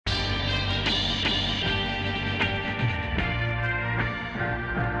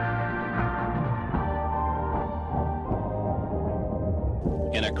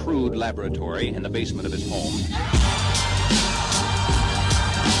crude laboratory in the basement of his home.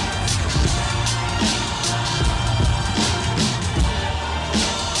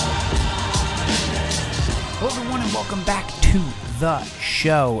 Hello everyone and welcome back to the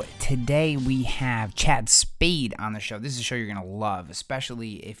show. Today we have Chad Spade on the show. This is a show you're going to love,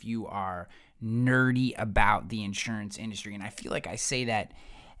 especially if you are nerdy about the insurance industry. And I feel like I say that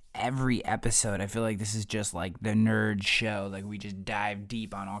every episode. I feel like this is just like the nerd show. Like we just dive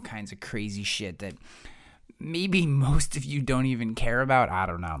deep on all kinds of crazy shit that maybe most of you don't even care about. I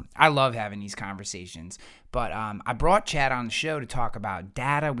don't know. I love having these conversations. But I brought Chad on the show to talk about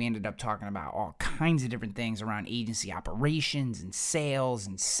data. We ended up talking about all kinds of different things around agency operations and sales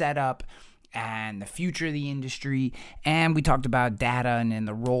and setup and the future of the industry. And we talked about data and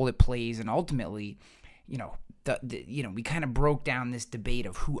the role it plays. And ultimately, we kind of broke down this debate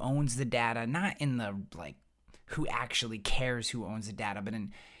of who owns the data, not in the like who actually cares who owns the data, but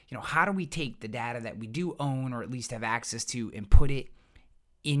in how do we take the data that we do own or at least have access to and put it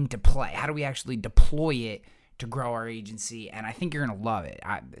into play? How do we actually deploy it to grow our agency? And I think you're going to love it.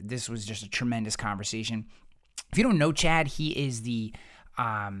 This was just a tremendous conversation. If you don't know Chad, he is the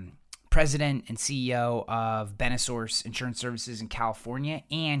president and CEO of Benesource Insurance Services in California,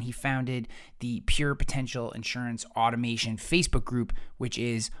 and he founded the Pure Potential Insurance Automation Facebook group, which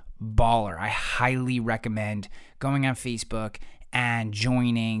is baller. I highly recommend going on Facebook and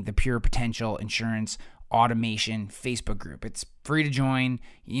joining the Pure Potential Insurance Automation Facebook group. It's free to join.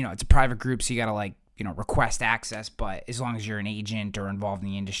 It's a private group, so you got to request access, but as long as you're an agent or involved in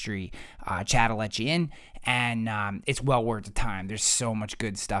the industry, Chad will let you in, and it's well worth the time. There's so much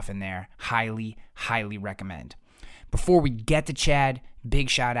good stuff in there. Highly, highly recommend. Before we get to Chad, big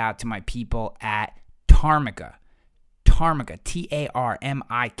shout out to my people at Tarmika. Tarmika, Tarmika.com,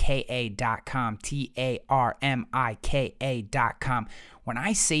 Tarmika.com. When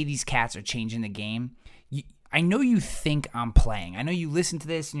I say these cats are changing the game, I know you think I'm playing. I know you listen to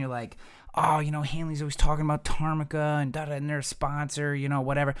this and you're like, oh, Hanley's always talking about Tarmika and and their sponsor,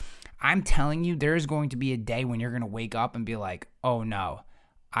 whatever. I'm telling you, there is going to be a day when you're going to wake up and be like, oh no,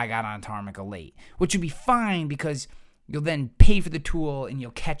 I got on Tarmika late, which would be fine because you'll then pay for the tool and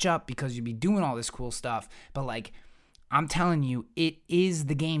you'll catch up because you'll be doing all this cool stuff. But I'm telling you, it is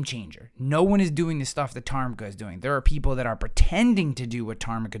the game changer. No one is doing the stuff that Tarmika is doing. There are people that are pretending to do what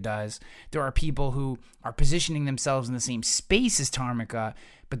Tarmika does. There are people who are positioning themselves in the same space as Tarmika,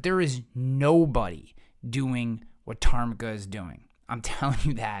 but there is nobody doing what Tarmika is doing. I'm telling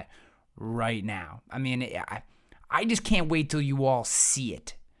you that right now. I mean, I just can't wait till you all see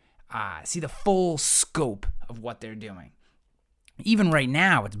it. See the full scope of what they're doing. Even right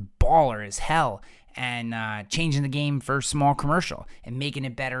now, it's baller as hell. And changing the game for small commercial and making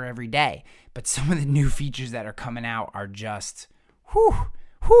it better every day. But some of the new features that are coming out are just,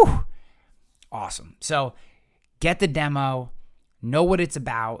 awesome. So get the demo, know what it's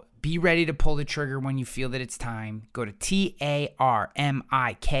about, be ready to pull the trigger when you feel that it's time. Go to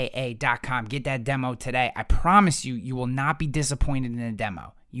Tarmika.com. Get that demo today. I promise you, you will not be disappointed in the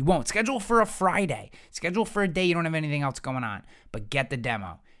demo. You won't. Schedule for a Friday. Schedule for a day you don't have anything else going on. But get the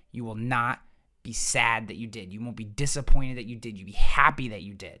demo. You will not be sad that you did. You won't be disappointed that you did. You'll be happy that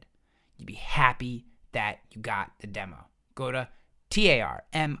you did. You'll be happy that you got the demo. Go to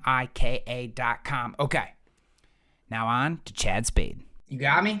Tarmika.com. Okay. Now on to Chad Spade. You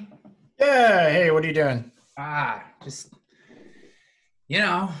got me? Yeah. Hey, what are you doing? Just,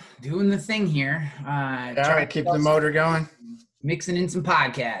 doing the thing here. Trying to keep the motor going. Mixing in some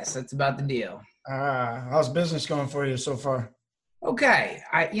podcasts. That's about the deal. How's business going for you so far? Okay.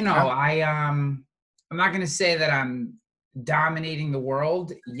 I'm not going to say that I'm dominating the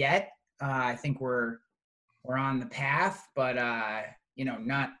world yet. I think we're on the path, but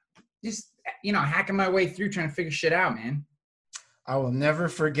not just, hacking my way through trying to figure shit out, man. I will never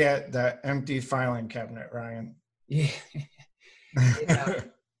forget that empty filing cabinet, Ryan. Yeah.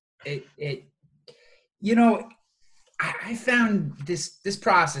 I found this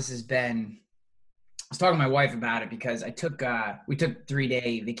process has been, I was talking to my wife about it because we took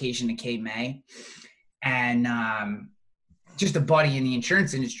 3-day vacation to Cape May, and just a buddy in the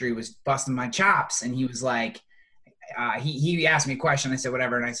insurance industry was busting my chops, and he was like, he asked me a question. I said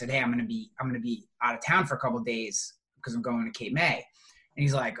whatever, and I said, hey, I'm gonna be out of town for a couple of days because I'm going to Cape May, and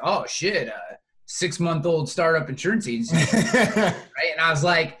he's like, oh shit, 6-month-old startup insurance agency, right? And I was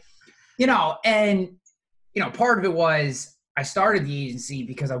like, part of it was I started the agency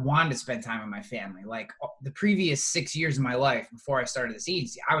because I wanted to spend time with my family. Like the previous 6 years of my life before I started this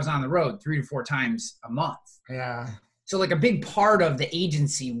agency, I was on the road 3 to 4 times a month. Yeah. So like a big part of the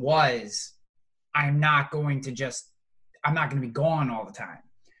agency was I'm not going to be gone all the time.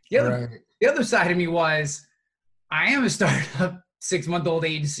 The other side of me was, I am a startup 6-month-old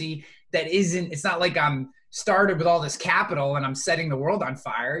agency that it's not like I'm started with all this capital and I'm setting the world on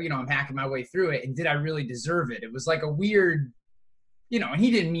fire. You know, I'm hacking my way through it. And did I really deserve it? It was like a weird, and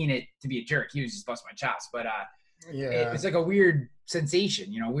he didn't mean it to be a jerk. He was just busting my chops. But it was like a weird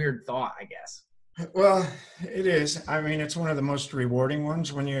sensation, weird thought, I guess. Well, it is. I mean, it's one of the most rewarding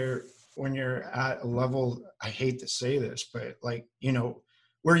ones when you're at a level, I hate to say this, but like,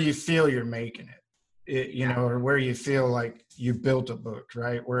 where you feel you're making it, or where you feel like you built a book,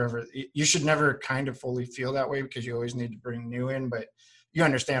 right? Wherever you should never kind of fully feel that way because you always need to bring new in, but you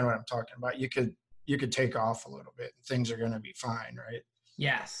understand what I'm talking about. You could take off a little bit. Things are going to be fine, right?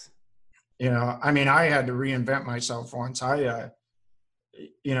 Yes. I mean, I had to reinvent myself once. It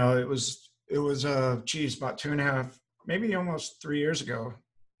was about 2.5, maybe almost 3 years ago.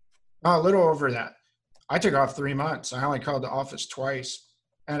 A little over that. I took off 3 months. I only called the office twice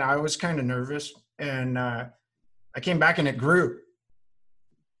and I was kind of nervous, and I came back and it grew,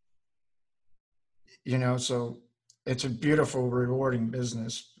 so it's a beautiful, rewarding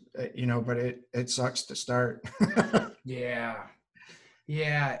business, but it sucks to start. Yeah,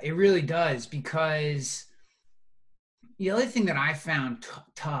 it really does, because the other thing that I found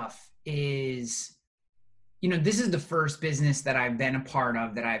tough is, this is the first business that I've been a part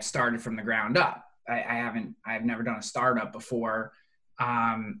of that I've started from the ground up. I've never done a startup before.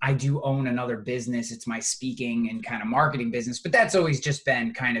 I do own another business. It's my speaking and kind of marketing business, but that's always just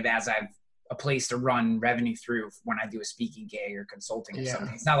been kind of as I've a place to run revenue through when I do a speaking gig or consulting or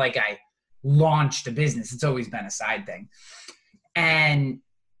something. It's not like I launched a business. It's always been a side thing. And,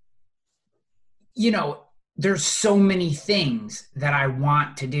 there's so many things that I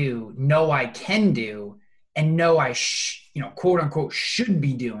want to do, know I can do, and know I, quote unquote, should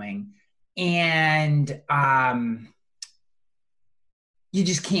be doing. And you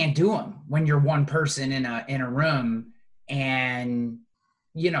just can't do them when you're one person in a room, and,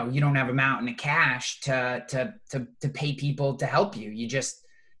 you don't have a mountain of cash to pay people to help you. You just,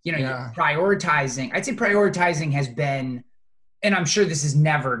 you're prioritizing. I'd say prioritizing has been, and I'm sure this is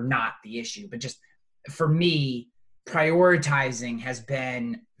never not the issue, but just for me, prioritizing has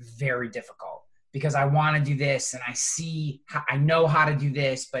been very difficult because I want to do this and I know how to do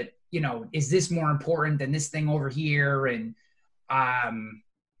this, but is this more important than this thing over here? And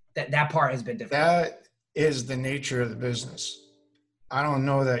that part has been difficult. That is the nature of the business. I don't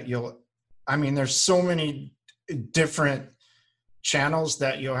know that there's so many different channels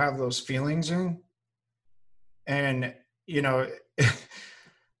that you'll have those feelings in. And,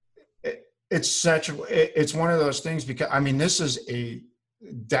 it's one of those things because, this is a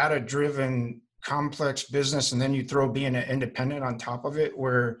data-driven, complex business. And then you throw being an independent on top of it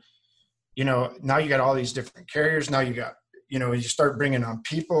where, now you got all these different carriers. Now you got, you start bringing on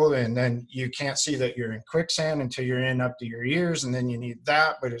people, and then you can't see that you're in quicksand until you're in up to your ears. And then you need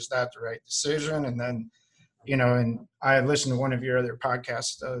that, but is that the right decision? And then, and I listened to one of your other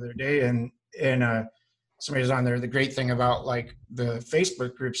podcasts the other day, and somebody was on there. The great thing about like the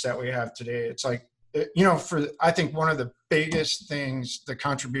Facebook groups that we have today, it's like, I think one of the biggest things, the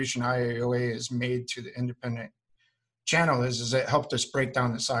contribution IAOA has made to the independent channel is it helped us break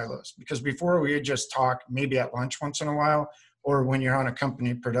down the silos, because before we would just talk maybe at lunch once in a while, or when you're on a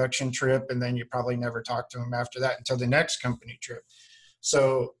company production trip, and then you probably never talk to them after that until the next company trip.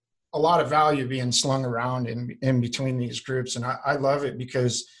 So a lot of value being slung around in between these groups. And I love it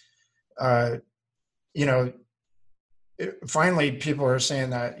because, finally people are saying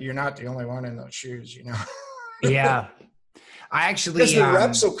that you're not the only one in those shoes, Yeah. I actually, because the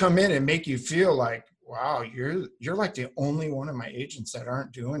reps will come in and make you feel like, wow, you're like the only one of my agents that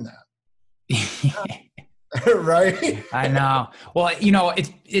aren't doing that. Right? I know. Well,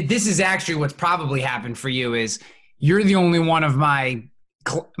 this is actually what's probably happened for you is you're the only one of my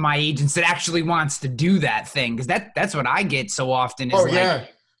agents that actually wants to do that thing. Cause that's what I get so often is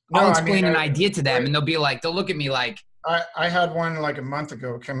I'll explain an idea to them and they'll look at me like, I had one like a month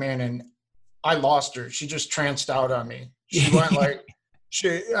ago come in and I lost her. She just tranced out on me. She went like,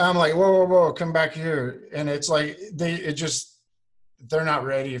 I'm like, whoa, come back here. And it's like, they're not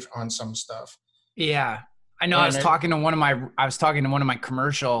ready on some stuff. Yeah. I know. I was talking to one of my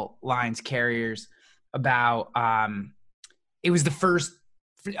commercial lines carriers about, it was the first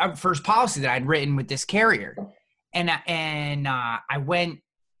policy that I'd written with this carrier. And I went,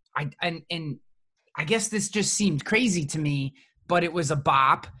 and I guess this just seemed crazy to me, but it was a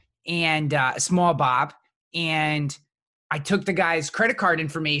BOP and a small BOP. And I took the guy's credit card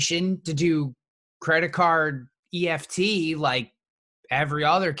information to do credit card EFT like every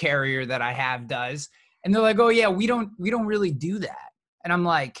other carrier that I have does. And they're like, oh yeah, we don't really do that. And I'm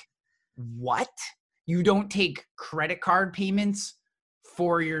like, what? You don't take credit card payments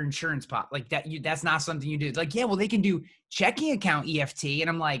for your insurance pot? Like that's not something you do. It's like, yeah, well, they can do checking account EFT. And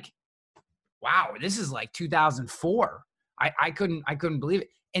I'm like, wow, this is like 2004. I couldn't believe it.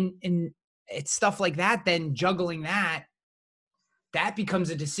 And it's stuff like that. Then juggling that becomes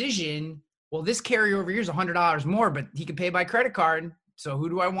a decision. Well, this carrier over here is $100 more, but he can pay by credit card. So who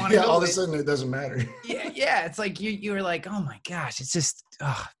do I want to go all of with? a sudden it doesn't matter. Yeah. It's like you were like, oh my gosh, it's just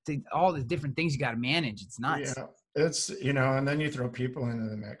all the different things you got to manage. It's nuts. Yeah, it's, and then you throw people into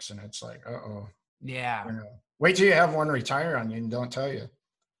the mix and it's like, uh-oh. Yeah. Wait till you have one retire on you and don't tell you.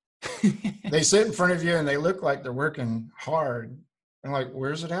 They sit in front of you and they look like they're working hard. And like,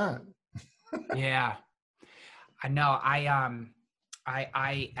 where's it at? Yeah. I know.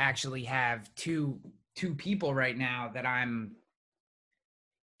 I actually have two people right now that I'm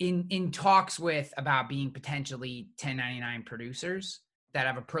in talks with about being potentially 1099 producers that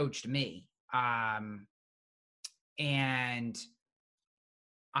have approached me. And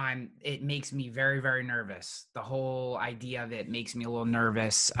it makes me very, very nervous. The whole idea of it makes me a little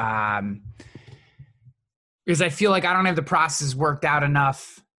nervous. Because I feel like I don't have the process worked out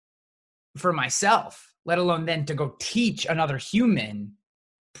enough for myself, let alone then to go teach another human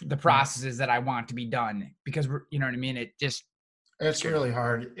the processes that I want to be done, because you know what I mean? It's really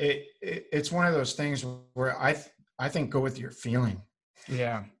hard. It's one of those things where I think go with your feeling.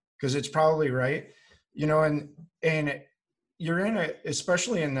 Yeah. Because it's probably right. And you're in it,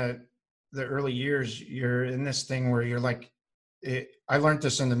 especially in the early years, you're in this thing where you're like, I learned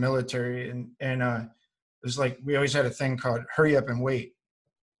this in the military and it was like, we always had a thing called hurry up and wait.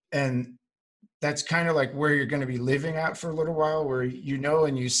 And that's kind of like where you're going to be living at for a little while, where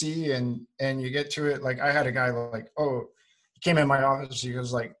and you see and you get to it. Like I had a guy like, he came in my office. He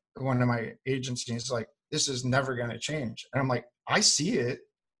goes like, one of my agents, and he's like, this is never going to change. And I'm like, I see it.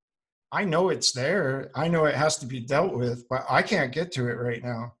 I know it's there. I know it has to be dealt with, but I can't get to it right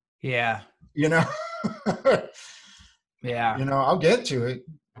now. Yeah. Yeah. I'll get to it.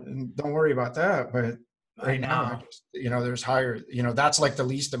 And don't worry about that. But right now, there's higher, that's like the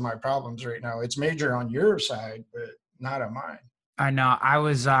least of my problems right now. It's major on your side, but not on mine. I know. I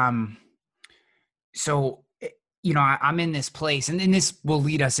was, I'm in this place, and then this will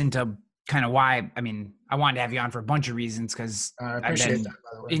lead us into kind of why, I wanted to have you on for a bunch of reasons, because I've been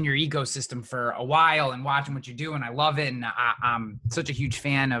in your ecosystem for a while and watching what you do, and I love it. And I'm such a huge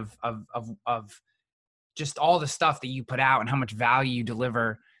fan of just all the stuff that you put out and how much value you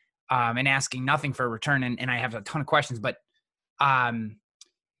deliver, and asking nothing for a return. And I have a ton of questions, but, to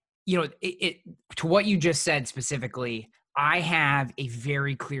what you just said specifically, I have a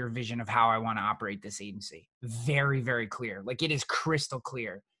very clear vision of how I want to operate this agency. Very, very clear. Like it is crystal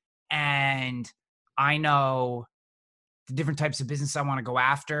clear. And I know the different types of business I want to go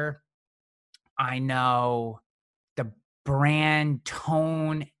after. I know the brand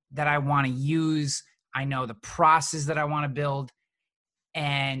tone that I want to use. I know the process that I want to build.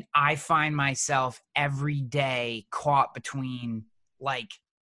 And I find myself every day caught between like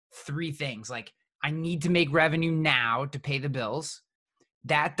three things. Like I need to make revenue now to pay the bills.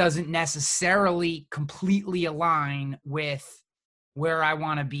 That doesn't necessarily completely align with where I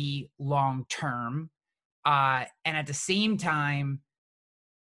want to be long-term. And at the same time,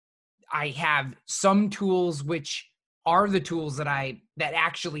 I have some tools which are the tools that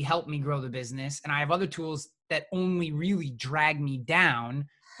actually help me grow the business. And I have other tools that only really drag me down.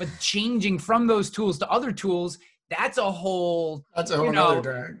 But changing from those tools to other tools, that's a whole other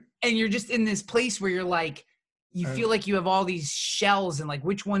drag. And you're just in this place where you're like, you feel like you have all these shells and like,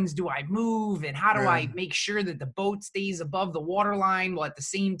 which ones do I move? And how do I make sure that the boat stays above the water line while at the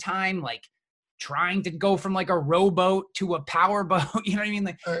same time, like trying to go from like a rowboat to a power boat, you know what I mean?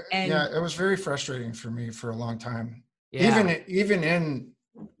 Like, it was very frustrating for me for a long time. Yeah. Even in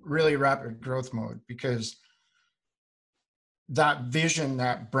really rapid growth mode, because that vision,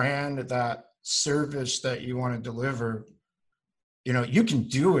 that brand, that service that you want to deliver, you can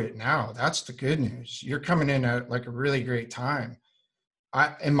do it now. That's the good news. You're coming in at like a really great time,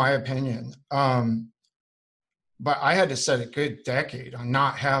 in my opinion. But I had to set a good decade on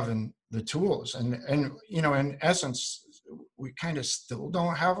not having the tools, and in essence, we kind of still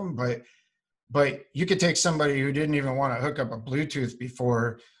don't have them. But you could take somebody who didn't even want to hook up a Bluetooth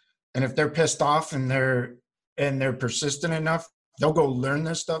before, and if they're pissed off and they're persistent enough, they'll go learn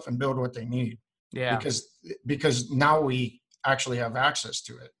this stuff and build what they need. Yeah. Because now we actually have access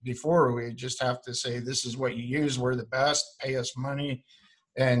to it. Before, we just have to say, this is what you use, we're the best, pay us money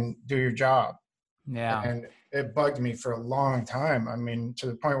and do your job. Yeah. And it bugged me for a long time. To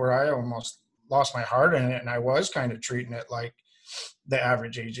the point where I almost lost my heart in it, and I was kind of treating it like the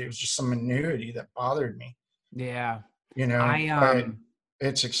average age. It was just some annuity that bothered me, Yeah. you know, I but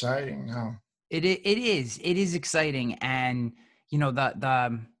it's exciting now. it is exciting. And and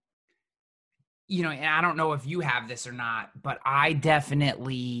I don't know if you have this or not, but I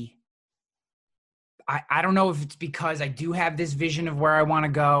definitely, I don't know if it's because I do have this vision of where I want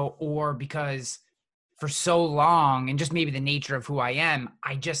to go, or because for so long, and just maybe the nature of who I am,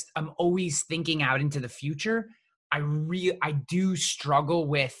 I'm always thinking out into the future. I do struggle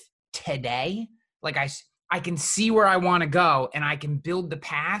with today. Like I can see where I want to go and I can build the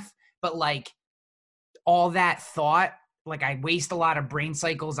path, but like all that thought, like I waste a lot of brain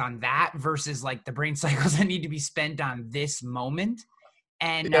cycles on that versus like the brain cycles that need to be spent on this moment.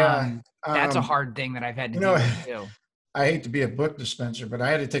 And Yeah. that's a hard thing that I've had to You deal know, with too. I hate to be a book dispenser, but I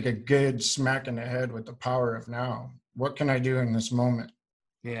had to take a good smack in the head with the power of now. What can I do in this moment?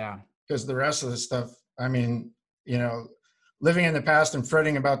 Yeah. Because the rest of the stuff, I mean, you know, living in the past and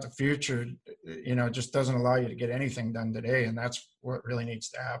fretting about the future, just doesn't allow you to get anything done today. And that's what really needs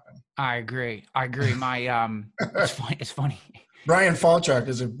to happen. I agree. My it's funny. Brian Falchuk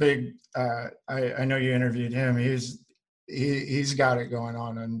is a big, I know you interviewed him. He's got it going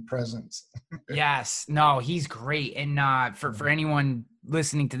on in presence. Yes. No, he's great. And for anyone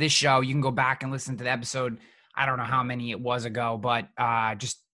listening to this show, you can go back and listen to the episode. I don't know how many it was ago, but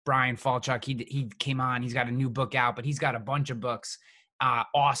just Brian Falchuk, he came on. He's got a new book out, but he's got a bunch of books.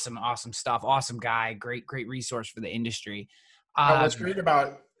 Awesome stuff. Awesome guy. Great resource for the industry. What's great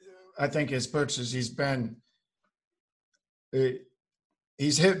about, I think, his books is he's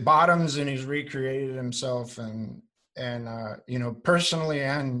hit bottoms and he's recreated himself and personally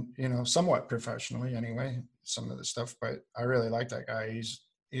and, somewhat professionally anyway, some of the stuff, but I really like that guy. He's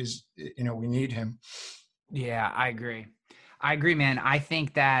we need him. Yeah, I agree, man. I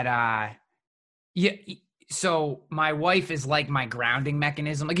think that, yeah. So my wife is like my grounding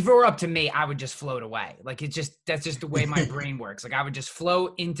mechanism. Like if it were up to me, I would just float away. Like that's just the way my brain works. Like I would just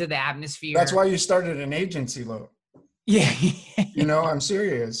float into the atmosphere. That's why you started an agency, Lo. Yeah. I'm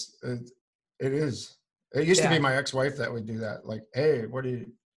serious. It is. It used to be my ex-wife that would do that. Like, hey, what do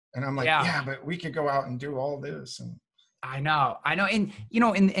you, and I'm like, yeah, but we could go out and do all this. And I know. And,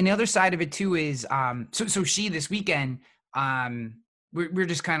 and the other side of it too is, so she, this weekend, we're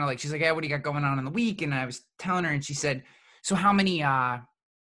just kind of like, she's like, hey, what do you got going on in the week? And I was telling her, and she said, so how many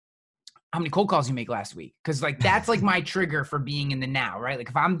cold calls you make last week? Cause like, that's like my trigger for being in the now, right? Like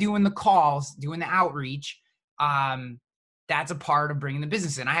if I'm doing the calls, doing the outreach, that's a part of bringing the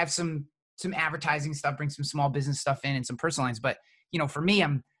business in. I have some advertising stuff, bring some small business stuff in and some personal lines. But, for me,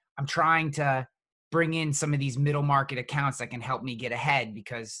 I'm trying to bring in some of these middle market accounts that can help me get ahead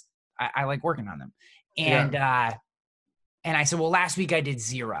because I like working on them. And, and I said, well, last week I did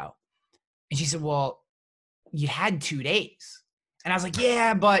 0. And she said, well, you had 2 days. And I was like,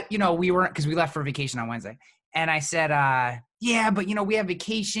 yeah, but we weren't, cause we left for vacation on Wednesday. And I said, yeah, but we have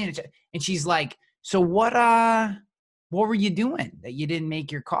vacation. And she's like, so what were you doing that you didn't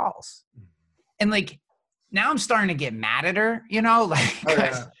make your calls? And like, now I'm starting to get mad at her,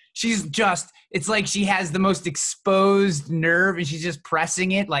 she's just, it's like she has the most exposed nerve and she's just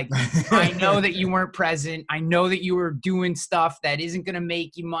pressing it. Like, I know that you weren't present. I know that you were doing stuff that isn't going to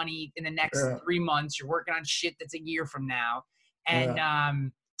make you money in the next 3 months. You're working on shit that's a year from now.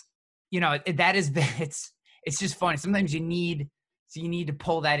 And, that is, it's just funny. Sometimes you need to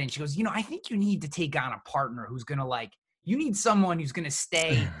pull that in. She goes, I think you need to take on a partner who's going to you need someone who's going to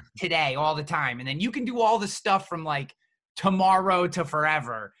stay today all the time. And then you can do all the stuff from like tomorrow to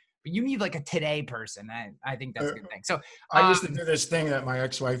forever, but you need like a today person. I think that's a good thing. So I used to do this thing that my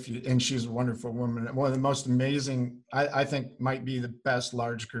ex-wife, and she's a wonderful woman. One of the most amazing, I think might be the best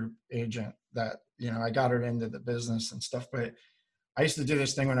large group agent that, I got her into the business and stuff, but I used to do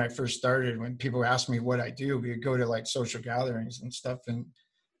this thing when I first started, when people asked me what I do, we would go to like social gatherings and stuff.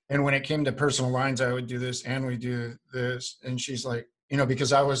 And when it came to personal lines, I would do this and we do this. And she's like,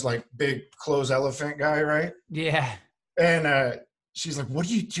 because I was like big clothes elephant guy, right? Yeah. And she's like, what are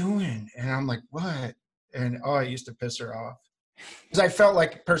you doing? And I'm like, what? And I used to piss her off because I felt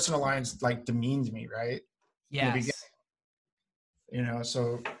like personal lines like demeaned me, right? Yes.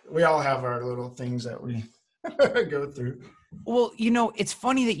 So we all have our little things that we go through. Well, it's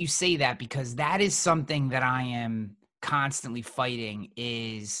funny that you say that because that is something that I am constantly fighting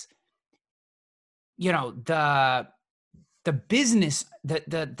is, the business,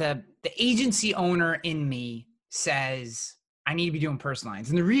 the agency owner in me says, I need to be doing personal lines.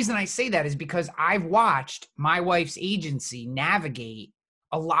 And the reason I say that is because I've watched my wife's agency navigate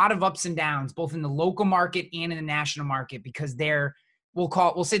a lot of ups and downs, both in the local market and in the national market, because they're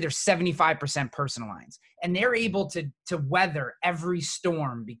we'll say they're 75% personal lines, and they're able to weather every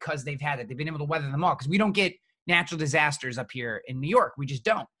storm because they've had it. They've been able to weather them all because we don't get natural disasters up here in New York. We just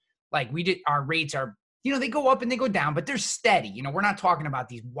don't. Like our rates are, they go up and they go down, but they're steady. We're not talking about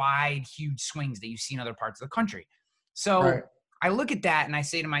these wide, huge swings that you see in other parts of the country. So Right. I look at that and I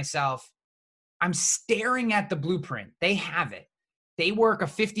say to myself, I'm staring at the blueprint. They have it. They work a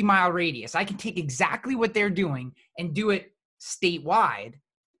 50-mile radius. I can take exactly what they're doing and do it statewide,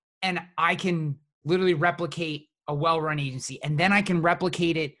 and I can literally replicate a well-run agency. And then I can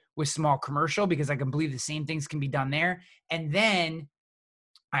replicate it with small commercial because I can believe the same things can be done there. And then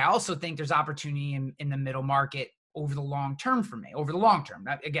I also think there's opportunity in the middle market over the long term for me, over the long term.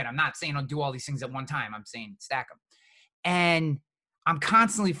 Again, I'm not saying I'll do all these things at one time. I'm saying stack them. And I'm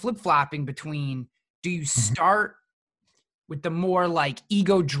constantly flip-flopping between, do you start with the more like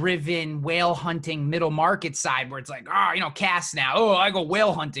ego-driven whale hunting middle market side where it's like, Cass now, I go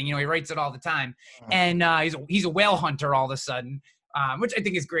whale hunting. He writes it all the time. And he's a whale hunter all of a sudden, which I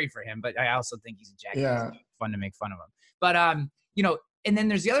think is great for him. But I also think he's a jackass. Yeah. It's fun to make fun of him. But, and then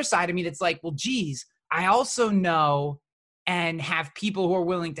there's the other side of me that's like, well, geez, I also know and have people who are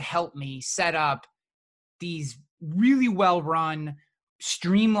willing to help me set up these really well-run,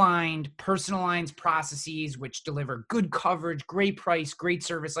 streamlined, personalized processes which deliver good coverage, great price, great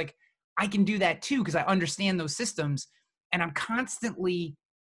service. Like I can do that too because I understand those systems, and I'm constantly,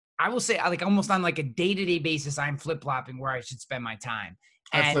 I will say, like almost on like a day-to-day basis, I'm flip-flopping where I should spend my time.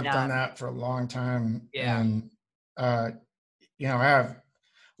 I flipped on that for a long time. Yeah. And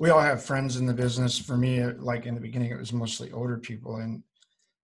we all have friends in the business. For me, like in the beginning, it was mostly older people, and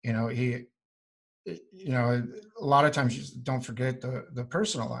a lot of times you don't forget the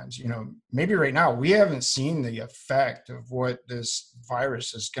personal lines. Maybe right now we haven't seen the effect of what this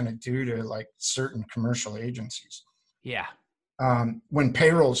virus is going to do to like certain commercial agencies. Yeah. When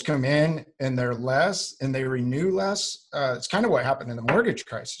payrolls come in and they're less and they renew less, it's kind of what happened in the mortgage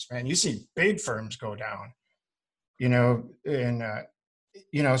crisis, man. You see big firms go down,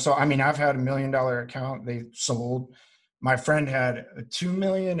 so, I mean, I've had $1 million account. They sold. My friend had a 2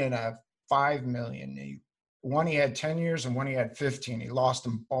 million and a 5 million. One he had 10 years and one he had 15. He lost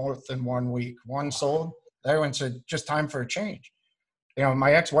them both in 1 week. One sold. The other one said, just time for a change.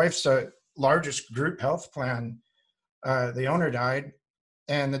 My ex-wife's largest group health plan, the owner died,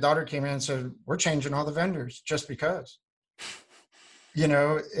 and the daughter came in and said, we're changing all the vendors just because,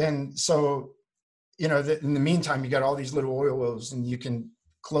 and so, in the meantime, you got all these little oil wells and you can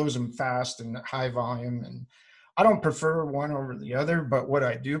close them fast and high volume. And I don't prefer one over the other, but what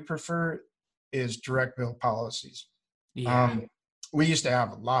I do prefer is direct bill policies. Yeah. We used to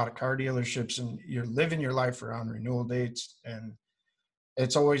have a lot of car dealerships, and you're living your life around renewal dates. And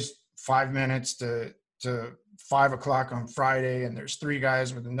it's always 5 minutes to 5 o'clock on Friday. And there's 3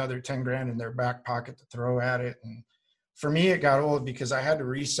 guys with another 10 grand in their back pocket to throw at it. And for me, it got old because I had to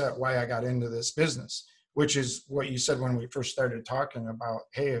reset why I got into this business, which is what you said when we first started talking about,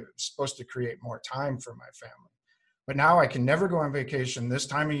 hey, it's supposed to create more time for my family. But now I can never go on vacation this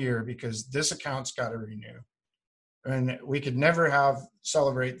time of year because this account's got to renew. And we could never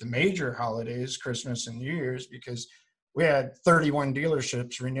celebrate the major holidays, Christmas and New Year's, because we had 31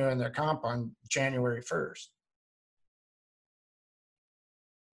 dealerships renewing their comp on January 1st.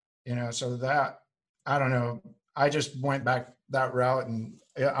 So that, I don't know. I just went back that route, and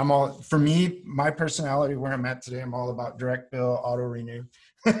for me, my personality, where I'm at today, I'm all about direct bill, auto renew.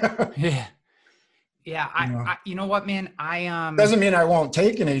 Yeah. Yeah. I you know what, man, doesn't mean I won't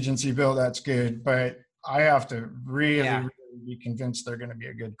take an agency bill. That's good. But I have to really be convinced they're going to be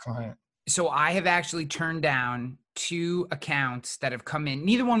a good client. So I have actually turned down 2 accounts that have come in.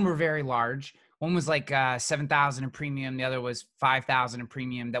 Neither one were very large. One was like 7,000 in premium. The other was 5,000 in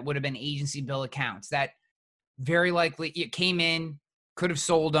premium. That would have been agency bill accounts that very likely it came in, could have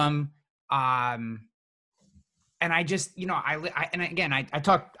sold them. And I just, I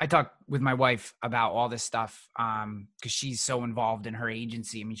talk with my wife about all this stuff because she's so involved in her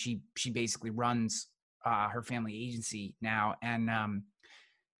agency. I mean, she basically runs her family agency now. And,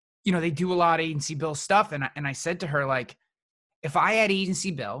 they do a lot of agency bill stuff. And I said to her, like, if I had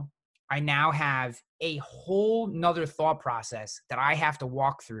agency bill, I now have a whole nother thought process that I have to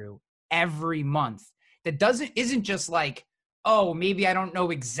walk through every month. That isn't just like, oh, maybe I don't know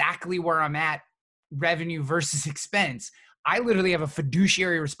exactly where I'm at revenue versus expense. I literally have a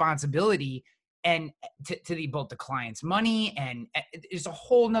fiduciary responsibility and to both the client's money, and it's a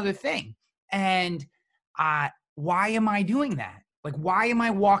whole nother thing. And why am I doing that? Like, why am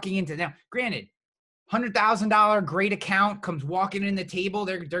I walking into now? Granted, $100,000 great account comes walking in the table.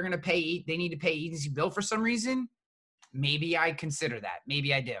 They're going to pay. They need to pay agency bill for some reason. maybe I consider that.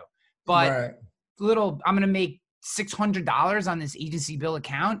 Maybe I do. But Right. I'm going to make $600 on this agency bill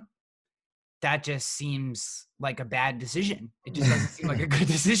account. That just seems like a bad decision. It just doesn't seem like a good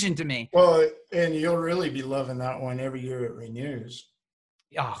decision to me. Well, and you'll really be loving that one every year it renews.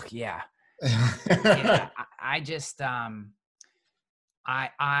 Oh yeah. Yeah. I just,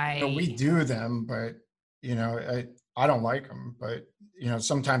 we do them, but I don't like them, but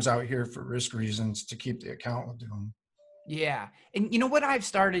sometimes out here for risk reasons to keep the account, we'll do them. Yeah. And you know what I've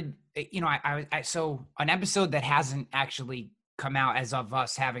started, so an episode that hasn't actually come out as of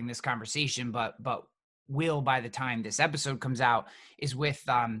us having this conversation, but will by the time this episode comes out, is with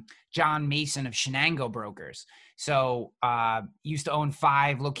John Mason of Shenango Brokers. So used to own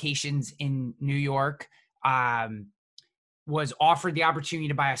 5 locations in New York, was offered the opportunity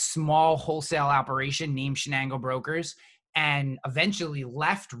to buy a small wholesale operation named Shenango Brokers, and eventually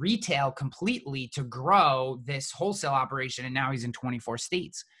left retail completely to grow this wholesale operation. And now he's in 24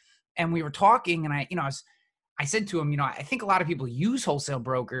 states. And we were talking, and I said to him, I think a lot of people use wholesale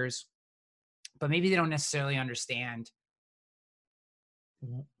brokers, but maybe they don't necessarily understand,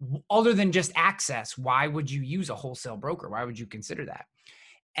 other than just access, why would you use a wholesale broker? Why would you consider that?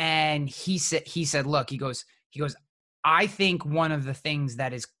 And he said, look, he goes, I think one of the things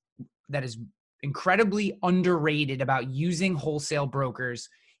that is incredibly underrated about using wholesale brokers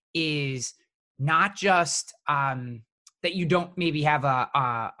is not just that you don't maybe have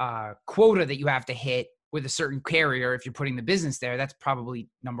a quota that you have to hit with a certain carrier if you're putting the business there. That's probably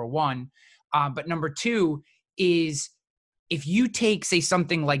number one. But number two is, if you take, say,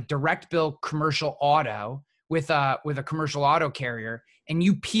 something like direct bill commercial auto with a commercial auto carrier, and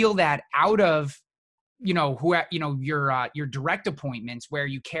you peel that out of your direct appointments where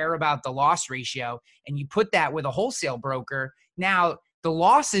you care about the loss ratio, and you put that with a wholesale broker, now the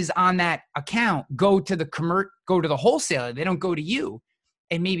losses on that account go to the wholesaler. They don't go to you.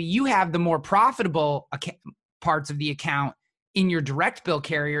 And maybe you have the more profitable parts of the account in your direct bill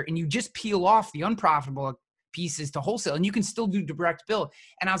carrier, and you just peel off the unprofitable pieces to wholesale, and you can still do direct bill.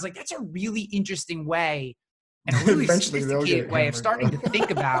 And I was like, that's a really interesting way, and a really sophisticated way of starting to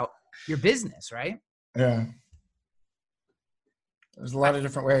think about your business, right? Yeah. There's a lot of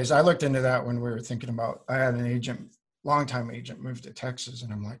different ways. I looked into that when we were thinking about, I had an agent, longtime agent, moved to Texas,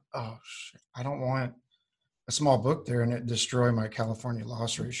 and I'm like, oh shit, I don't want a small book there and it destroy my California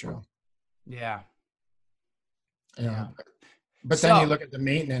loss ratio. Yeah. Yeah. But then you look at the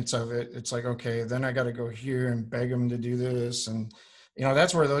maintenance of it. It's like, okay, then I got to go here and beg them to do this. And,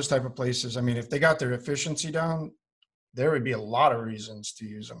 that's where those type of places, I mean, if they got their efficiency down, there would be a lot of reasons to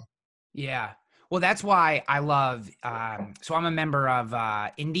use them. Yeah. Well, that's why I love, so I'm a member of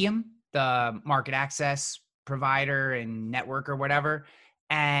Indium, the market access provider and network or whatever.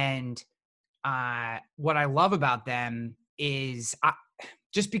 And what I love about them is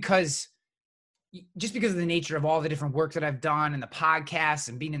just because of the nature of all the different work that I've done and the podcasts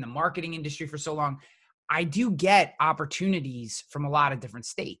and being in the marketing industry for so long, I do get opportunities from a lot of different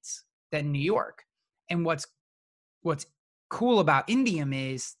states than New York. And what's cool about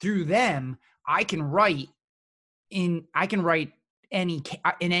Indium is, through them, I can write in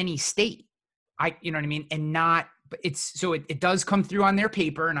any state. You know what I mean? And not, it does come through on their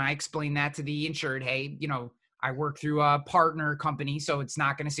paper, and I explain that to the insured. Hey, I work through a partner company, so it's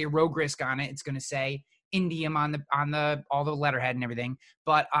not going to say Rogue Risk on it. It's going to say Indium on the all the letterhead and everything.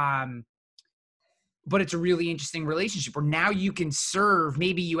 But it's a really interesting relationship where now you can serve.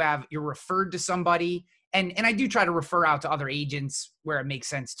 Maybe you're referred to somebody, and I do try to refer out to other agents where it makes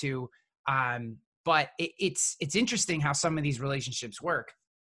sense to. But it's interesting how some of these relationships work.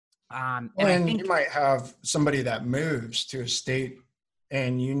 And I think you might have somebody that moves to a state,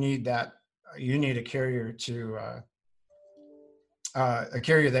 and you need a carrier a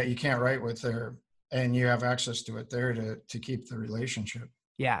carrier that you can't write with there, and you have access to it there to keep the relationship.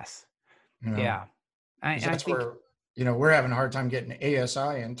 Yes. Yeah. That's where, we're having a hard time getting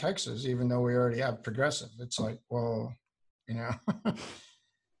ASI in Texas, even though we already have Progressive. It's like, well, and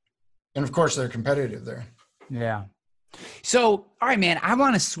of course they're competitive there. Yeah. So, all right, man, I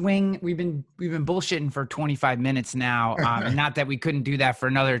want to swing. We've been bullshitting for 25 minutes now. And not that we couldn't do that for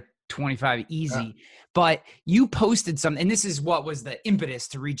another 25 easy, but you posted something, and this is what was the impetus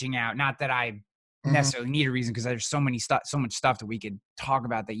to reaching out. Not that I necessarily need a reason, because there's so much stuff that we could talk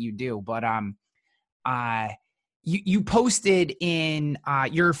about that you do, but, you posted in,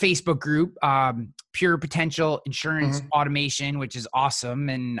 your Facebook group, Pure Potential Insurance Automation, which is awesome.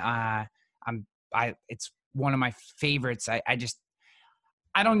 And, it's one of my favorites. I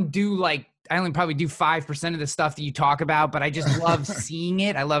only probably do 5% of the stuff that you talk about, but I just love seeing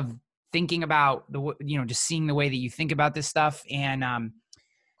it. I love thinking about just seeing the way that you think about this stuff. And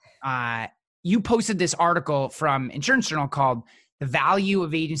you posted this article from Insurance Journal called "The Value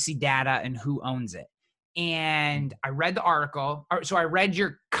of Agency Data and Who Owns It." And I read the article. So I read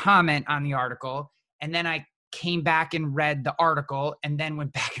your comment on the article, and then I came back and read the article, and then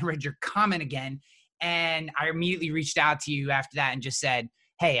went back and read your comment again. And I immediately reached out to you after that and just said,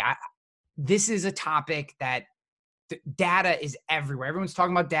 hey, this is a topic that data is everywhere. Everyone's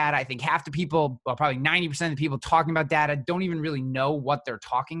talking about data. I think half the people, well, probably 90% of the people talking about data don't even really know what they're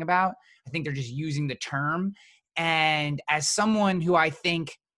talking about. I think they're just using the term. And as someone who I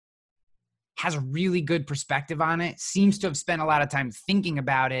think has a really good perspective on it, seems to have spent a lot of time thinking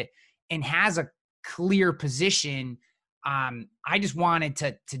about it, and has a clear position, I just wanted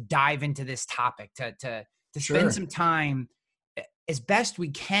to dive into this topic, to spend some time as best we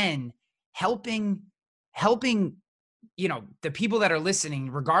can helping the people that are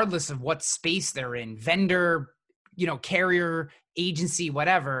listening, regardless of what space they're in, vendor, carrier, agency,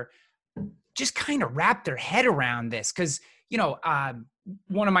 whatever, just kind of wrap their head around this. Because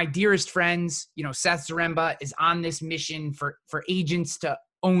one of my dearest friends, Seth Zaremba, is on this mission for agents to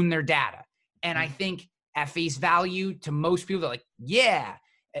own their data. And I think at face value, to most people, they're like, yeah,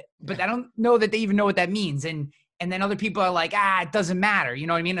 but I don't know that they even know what that means. And then other people are like, it doesn't matter. You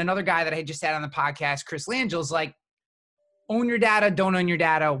know what I mean? Another guy that I just had on the podcast, Chris Langell's like, own your data, don't own your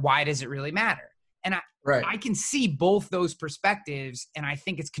data. Why does it really matter? And I can see both those perspectives, and I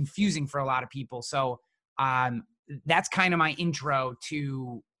think it's confusing for a lot of people. So that's kind of my intro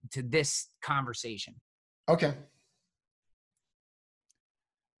to this conversation. Okay.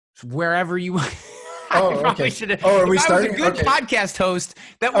 So wherever you okay. Are we starting? I was a good podcast host,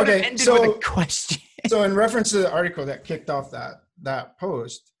 that would have ended with a question. So in reference to the article that kicked off that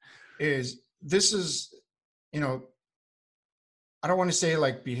post, this is, I don't want to say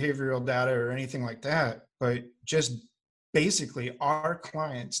like behavioral data or anything like that, but just basically our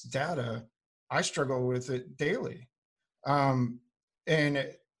clients' data, I struggle with it daily. And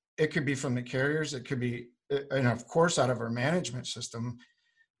it could be from the carriers, it could be, and of course, out of our management system.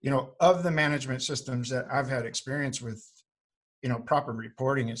 Of the management systems that I've had experience with, proper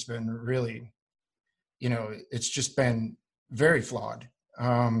reporting, it's been really, it's just been very flawed.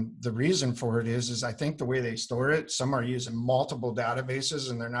 The reason for it is I think the way they store it, some are using multiple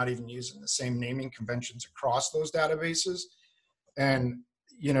databases and they're not even using the same naming conventions across those databases. And,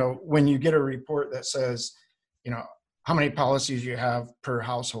 when you get a report that says, how many policies you have per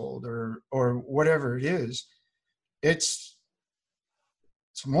household or whatever it is, it's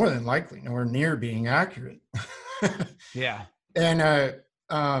more than likely nowhere near being accurate. Yeah. And,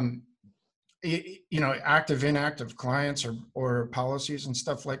 active, inactive clients or policies and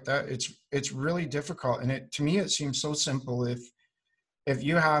stuff like that. It's really difficult. And to me, it seems so simple. If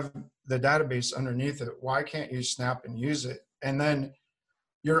you have the database underneath it, why can't you snap and use it? And then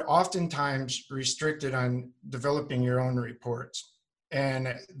you're oftentimes restricted on developing your own reports.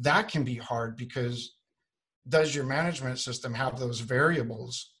 And that can be hard because does your management system have those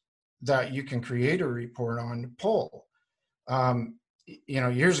variables that you can create a report on to pull?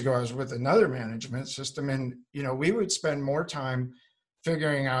 Years ago, I was with another management system and, we would spend more time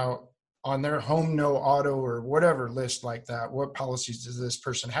figuring out on their home, no auto or whatever list like that, what policies does this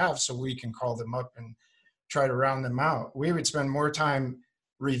person have so we can call them up and try to round them out. We would spend more time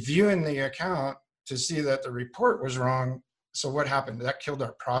reviewing the account to see that the report was wrong. So what happened? That killed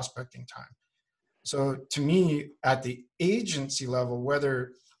our prospecting time. So to me, at the agency level,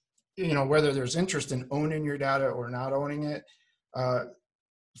 whether there's interest in owning your data or not owning it,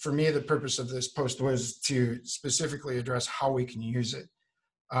 for me, the purpose of this post was to specifically address how we can use it.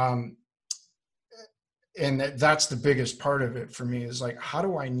 And that's the biggest part of it for me is like, how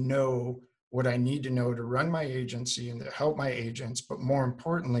do I know what I need to know to run my agency and to help my agents, but more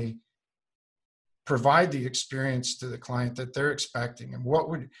importantly, provide the experience to the client that they're expecting.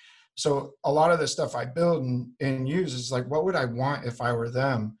 And so a lot of the stuff I build and use is like, what would I want if I were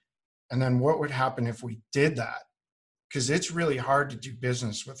them? And then what would happen if we did that? Because it's really hard to do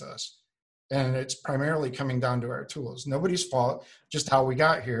business with us. And it's primarily coming down to our tools. Nobody's fault, just how we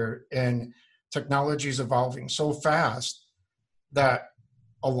got here. And technology is evolving so fast that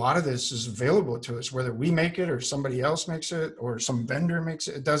a lot of this is available to us, whether we make it or somebody else makes it or some vendor makes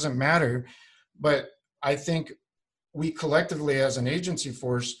it, it doesn't matter. But I think we collectively as an agency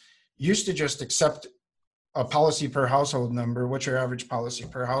force used to just accept a policy per household number, what's your average policy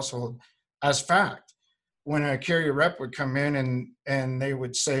per household, as fact. When a carrier rep would come in and they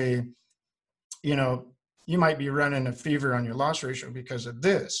would say, you might be running a fever on your loss ratio because of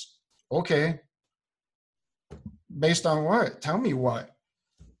this. Okay. Based on what? Tell me what.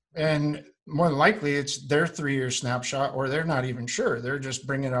 And more than likely, it's their 3-year snapshot, or they're not even sure. They're just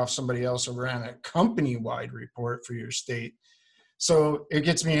bringing it off somebody else who ran a company-wide report for your state. So it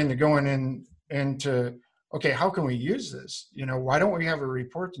gets me into going into, okay, how can we use this? Why don't we have a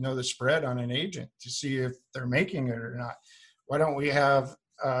report to know the spread on an agent to see if they're making it or not? Why don't we have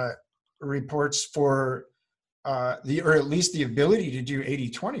reports for or at least the ability to do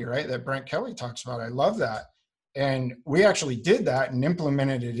 80/20, right? That Brent Kelly talks about. I love that. And we actually did that and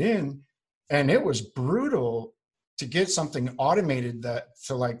implemented it and it was brutal to get something automated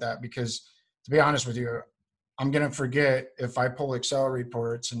like that, because to be honest with you, I'm going to forget if I pull Excel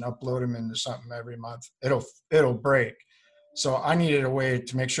reports and upload them into something every month, it'll break. So I needed a way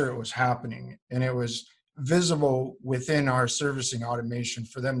to make sure it was happening and it was visible within our servicing automation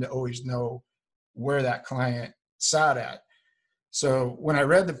for them to always know where that client sat at. So when I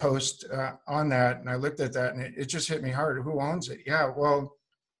read the post on that and I looked at that, and it just hit me hard. Who owns it? Yeah, well,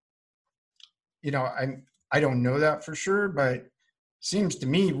 I don't know that for sure, but seems to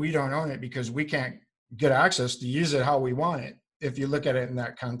me we don't own it because we can't get access to use it how we want it. If you look at it in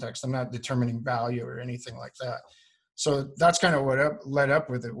that context, I'm not determining value or anything like that. So that's kind of what led up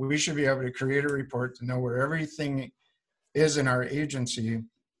with it. We should be able to create a report to know where everything is in our agency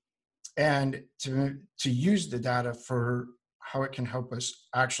and to use the data for how it can help us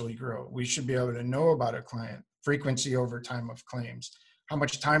actually grow. We should be able to know about a client, frequency over time of claims, how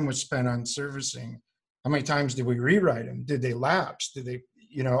much time was spent on servicing, how many times did we rewrite them, did they lapse, did they,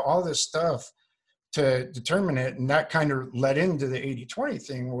 all this stuff to determine it. And that kind of led into the 80/20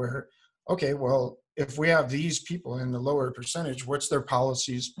 thing where, okay, well, if we have these people in the lower percentage, what's their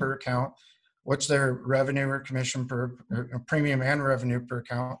policies per account? What's their revenue or commission per premium and revenue per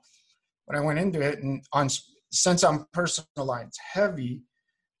account? When I went into it, and since I'm personal lines heavy,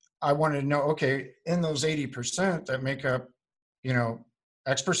 I wanted to know, okay, in those 80% that make up,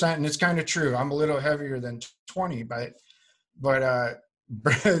 X percent, and it's kind of true. I'm a little heavier than 20, but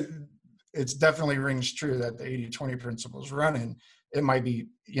it's definitely rings true that the 80/20 principle's running. It might be,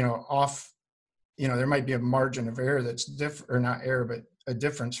 off, there might be a margin of error that's different, or not error, but a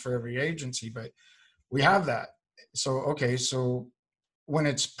difference for every agency, but we have that. So, okay, so when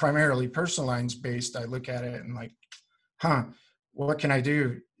it's primarily personal lines based, I look at it and like, what can I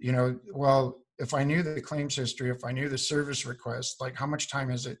do? Well, if I knew the claims history, if I knew the service request, like how much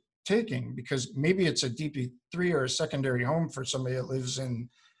time is it taking? Because maybe it's a DP3 or a secondary home for somebody that lives in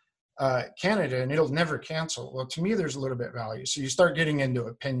Canada and it'll never cancel. Well, to me, there's a little bit of value. So you start getting into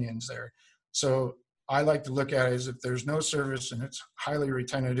opinions there. So I like to look at it as if there's no service and it's highly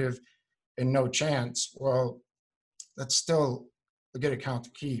retentive and no chance. Well, that's still a good account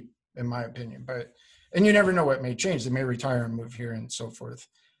to keep, in my opinion. And you never know what may change. They may retire and move here and so forth.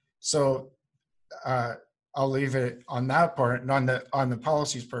 So I'll leave it on that part. And on the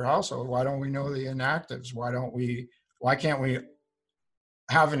policies per household, why don't we know the inactives? Why can't we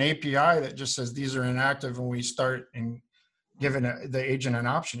have an API that just says these are inactive when we start and giving the agent an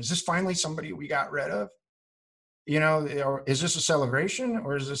option? Is this finally somebody we got rid of? Or is this a celebration,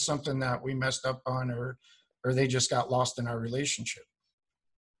 or is this something that we messed up on, or they just got lost in our relationship?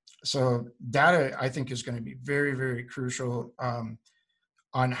 So data, I think, is going to be very, very crucial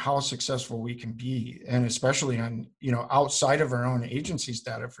on how successful we can be, and especially on, outside of our own agency's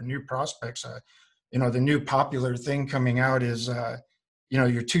data for new prospects. The new popular thing coming out is,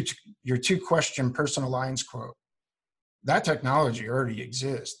 your two question personal lines quote. That technology already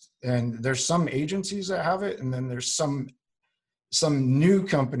exists, and there's some agencies that have it, and then there's some new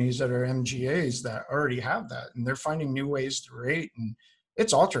companies that are MGAs that already have that, and they're finding new ways to rate, and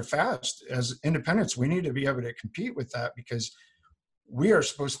it's ultra fast. As independents, we need to be able to compete with that, because we are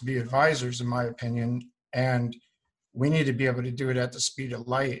supposed to be advisors, in my opinion, and we need to be able to do it at the speed of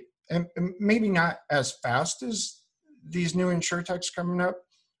light, and maybe not as fast as these new insurtechs coming up,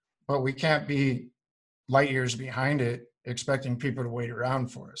 but we can't be light years behind it expecting people to wait around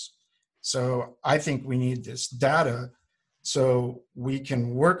for us. So I think we need this data so we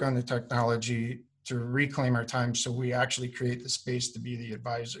can work on the technology to reclaim our time, so we actually create the space to be the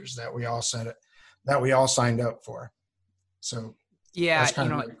advisors that we all signed up for. So yeah, that's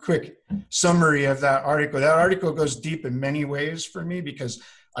kind of a quick summary of that article. That article goes deep in many ways for me because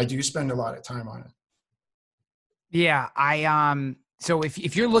I do spend a lot of time on it. Yeah, so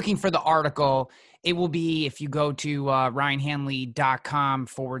if you're looking for the article, it will be, if you go to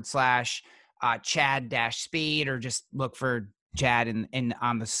ryanhanley.com/Chad-Spade, or just look for Chad in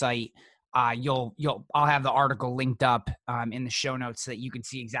on the site. I'll have the article linked up in the show notes so that you can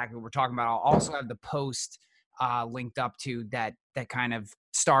see exactly what we're talking about. I'll also have the post linked up to that kind of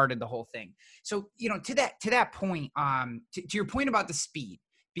started the whole thing. So, to that point, to your point about the speed,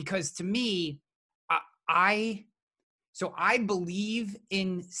 because to me, I believe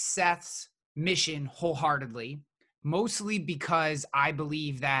in Seth's mission wholeheartedly, mostly because I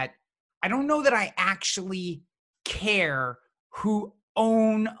believe that I don't know that I actually care who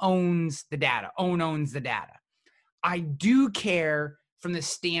owns the data. Owns the data. I do care from the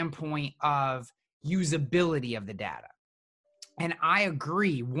standpoint of usability of the data. And I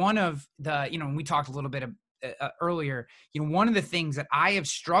agree. One of the, we talked a little bit earlier, one of the things that I have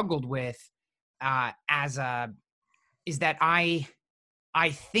struggled with is that I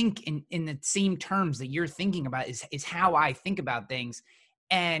think in the same terms that you're thinking about is how I think about things.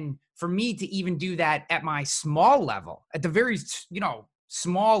 And for me to even do that at my small level, at the very,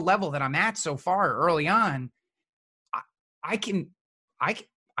 small level that I'm at so far early on, I can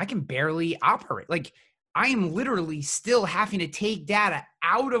barely operate. Like, I am literally still having to take data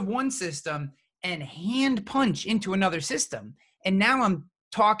out of one system and hand punch into another system. And now I'm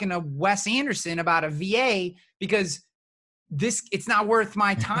talking to Wes Anderson about a VA because it's not worth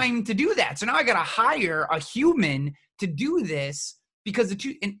my time to do that. So now I got to hire a human to do this because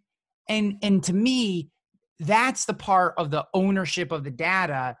and to me, that's the part of the ownership of the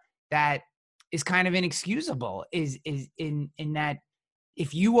data that is kind of inexcusable, is in that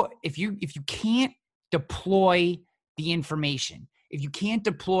if you can't deploy the information, if you can't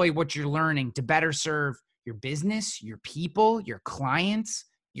deploy what you're learning to better serve your business, your people, your clients,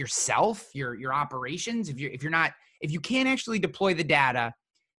 yourself, your operations, if you can't actually deploy the data,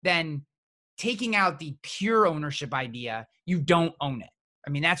 then taking out the pure ownership idea, you don't own it. I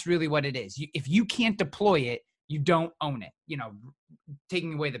mean, that's really what it is. If you can't deploy it, you don't own it.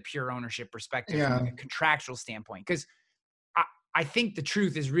 Taking away the pure ownership perspective from a contractual standpoint. Because I think the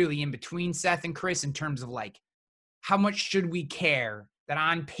truth is really in between Seth and Chris in terms of like, how much should we care that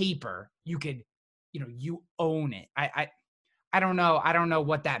on paper you could, you own it. I don't know. I don't know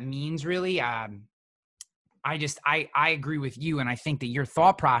what that means really. I agree with you. And I think that your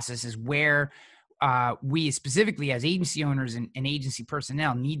thought process is where we specifically as agency owners and agency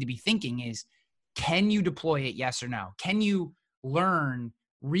personnel need to be thinking is, can you deploy it? Yes or no? Can you learn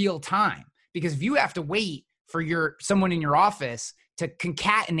real time? Because if you have to wait for someone in your office to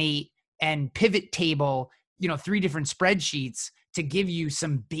concatenate and pivot table, 3 different spreadsheets to give you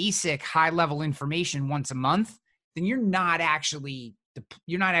some basic high level information once a month, then you're not actually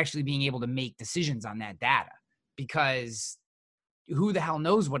being able to make decisions on that data, because who the hell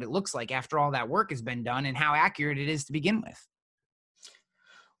knows what it looks like after all that work has been done and how accurate it is to begin with.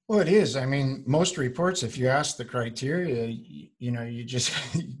 Well, it is. I mean, most reports, if you ask the criteria, you just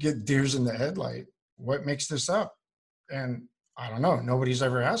get deers in the headlight. What makes this up? And I don't know. Nobody's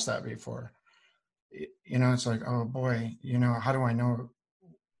ever asked that before. It's like, oh boy, how do I know?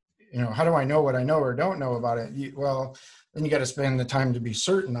 How do I know what I know or don't know about it? Well, then you got to spend the time to be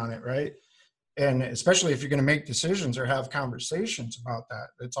certain on it, right? And especially if you're going to make decisions or have conversations about that,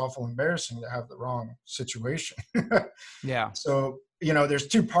 it's awful embarrassing to have the wrong situation. Yeah. So, there's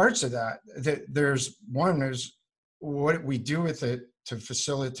 2 parts of that. There's what we do with it to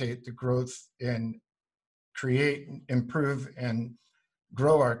facilitate the growth and create, improve, and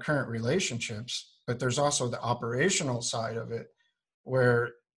grow our current relationships. But there's also the operational side of it,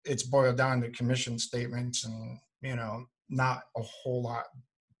 where it's boiled down to commission statements and, not a whole lot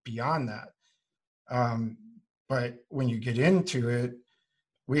beyond that. But when you get into it,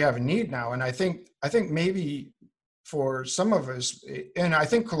 we have a need now. And I think maybe for some of us, and I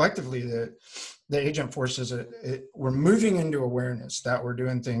think collectively the agent force we're moving into awareness that we're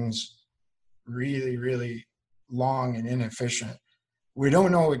doing things really, really long and inefficient. We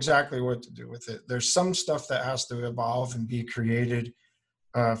don't know exactly what to do with it. There's some stuff that has to evolve and be created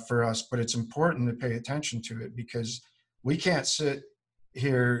for us, but it's important to pay attention to it, because we can't sit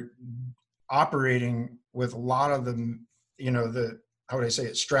here operating with a lot of the, how would I say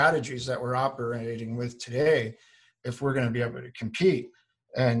it, strategies that we're operating with today if we're going to be able to compete.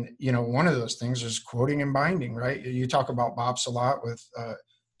 And, one of those things is quoting and binding, right? You talk about BOPS a lot with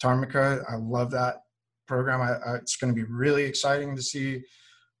Dharmika. I love that program. It's going to be really exciting to see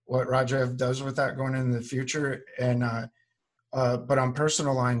what Rajev does with that going into the future. And, but on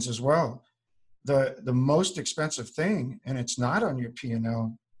personal lines as well, the most expensive thing, and it's not on your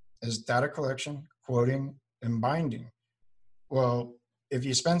P&L, is data collection, quoting, and binding. Well, if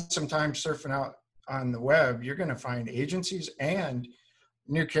you spend some time surfing out on the web, you're going to find agencies and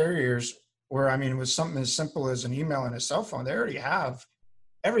new carriers where, with something as simple as an email and a cell phone, they already have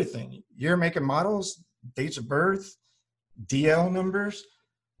everything. Year, make, and models, dates of birth, DL numbers,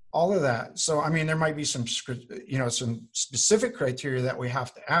 all of that. So, there might be some specific criteria that we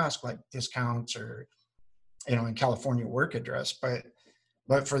have to ask, like discounts or, in California work address, but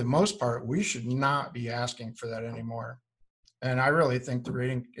But for the most part, we should not be asking for that anymore. And I really think the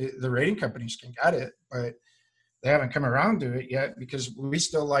rating companies can get it, but they haven't come around to it yet, because we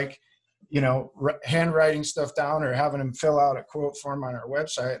still like, handwriting stuff down or having them fill out a quote form on our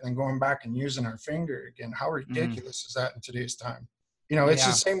website and then going back and using our finger again. How ridiculous is that in today's time? It's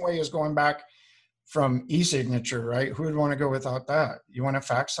the same way as going back from e-signature, right? Who would want to go without that? You want to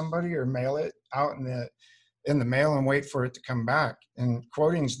fax somebody or mail it out in the mail and wait for it to come back? And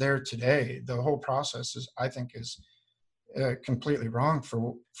quoting's there today. The whole process I think is completely wrong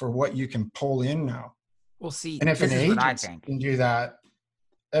for what you can pull in now. Well, see, and if this an is what I agent think. can do that,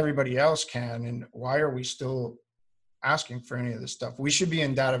 everybody else can. And why are we still asking for any of this stuff? We should be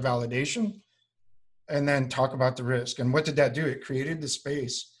in data validation and then talk about the risk. And what did that do? It created the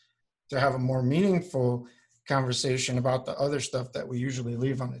space to have a more meaningful conversation about the other stuff that we usually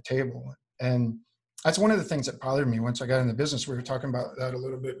leave on the table. And that's one of the things that bothered me once I got in the business. We were talking about that a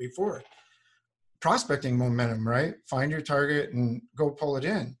little bit before. Prospecting momentum, right? Find your target and go pull it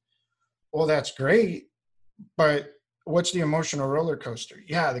in. Well, that's great, but what's the emotional roller coaster?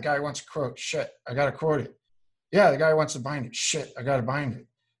 Yeah, the guy wants a quote. Shit, I got to quote it. Yeah, the guy wants to bind it. Shit, I got to bind it.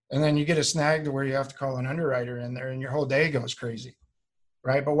 And then you get a snag to where you have to call an underwriter in there and your whole day goes crazy,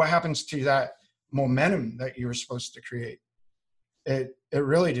 right? But what happens to that momentum that you were supposed to create? It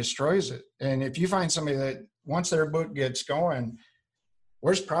really destroys it. And if you find somebody that once their book gets going,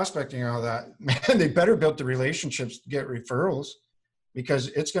 where's prospecting all that? Man, they better build the relationships to get referrals, because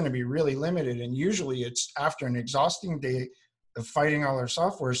it's going to be really limited. And usually it's after an exhausting day of fighting all our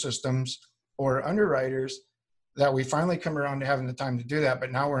software systems or underwriters that we finally come around to having the time to do that.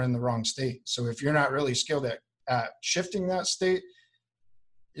 But now we're in the wrong state. So if you're not really skilled at shifting that state,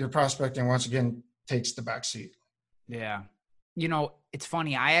 your prospecting once again takes the back seat. Yeah. It's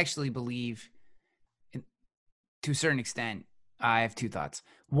funny. I actually believe to a certain extent, I have two thoughts.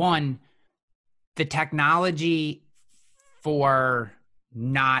 One, the technology for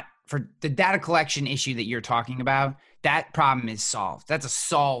the data collection issue that you're talking about, that problem is solved. That's a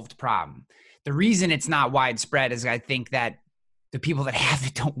solved problem. The reason it's not widespread is I think that the people that have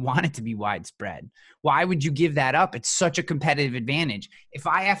it don't want it to be widespread. Why would you give that up? It's such a competitive advantage. If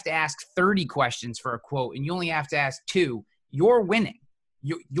I have to ask 30 questions for a quote and you only have to ask 2, you're winning.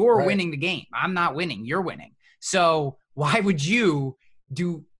 You're right. Winning the game. I'm not winning. You're winning. So why would you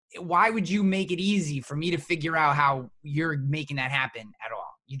make it easy for me to figure out how you're making that happen at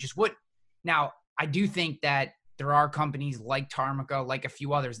all? You just wouldn't. Now, I do think that there are companies like Tarmica, like a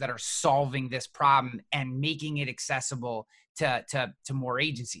few others, that are solving this problem and making it accessible to more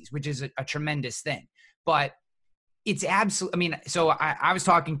agencies, which is a tremendous thing. But it's absolutely, so I was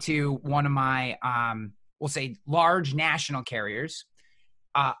talking to one of my, we'll say large national carriers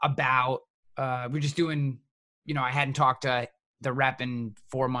about, we're just doing, I hadn't talked to the rep in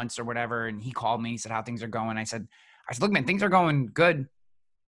 4 months or whatever. And he called me, he said, how things are going. I said, look, man, things are going good.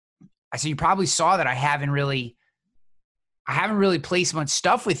 I said, you probably saw that I haven't really placed much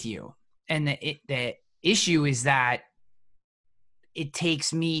stuff with you. And the issue is that it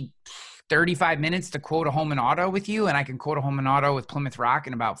takes me 35 minutes to quote a home and auto with you. And I can quote a home and auto with Plymouth Rock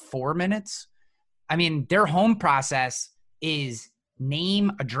in about 4 minutes. I mean, their home process is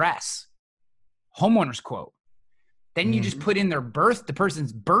name, address, homeowner's quote. Then you just put in the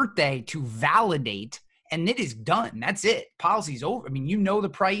person's birthday to validate, and it is done. That's it. Policy's over. I mean, the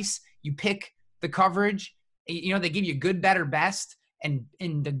price, you pick the coverage, they give you good, better, best. And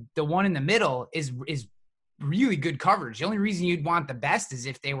the one in the middle is really good coverage. The only reason you'd want the best is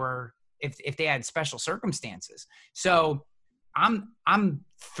if they had special circumstances. So I'm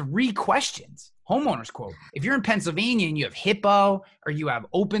 3 questions, homeowner's quote. If you're in Pennsylvania and you have HIPPO or you have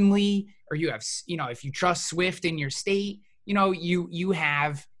Openly, or you have, if you trust Swift in your state, you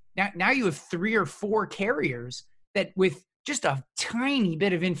have, now you have 3 or 4 carriers that with just a tiny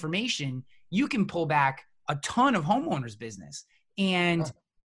bit of information, you can pull back a ton of homeowners business. And,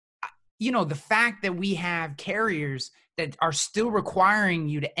 the fact that we have carriers that are still requiring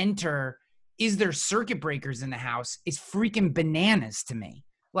you to enter, is there circuit breakers in the house, is freaking bananas to me.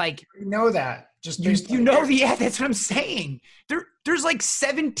 Like, that just that's what I'm saying. There's like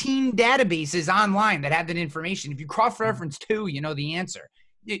 17 databases online that have that information. If you cross-reference 2, you know the answer.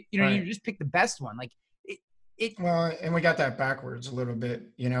 Right. You just pick the best one. Like well, and we got that backwards a little bit.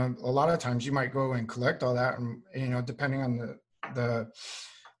 A lot of times you might go and collect all that, and depending on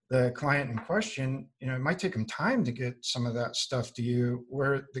the client in question, it might take them time to get some of that stuff to you,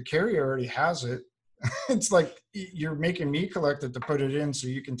 where the carrier already has it. It's like you're making me collect it to put it in so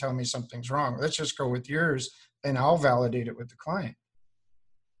you can tell me something's wrong. Let's just go with yours and I'll validate it with the client.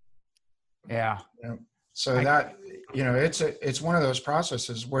 Yeah. So it's one of those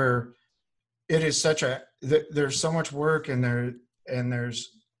processes where it is there's so much work and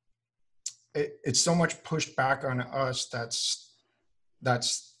it's so much pushed back on us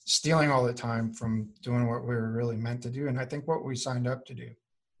that's stealing all the time from doing what we were really meant to do. And I think what we signed up to do.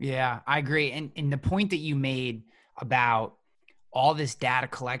 Yeah, I agree. And the point that you made about all this data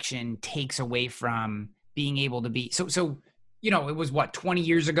collection takes away from being able to be so it was 20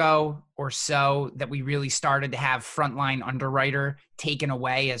 years ago or so that we really started to have frontline underwriter taken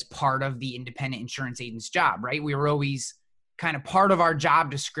away as part of the independent insurance agent's job, right? We were always kind of part of our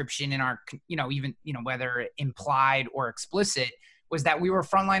job description in our, even, whether implied or explicit, was that we were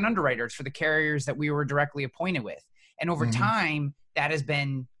frontline underwriters for the carriers that we were directly appointed with. And over time, that has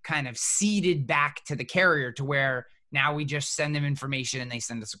been kind of seeded back to the carrier to where now we just send them information and they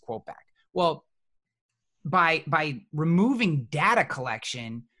send us a quote back. Well, by removing data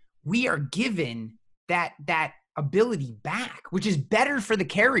collection, we are given that ability back, which is better for the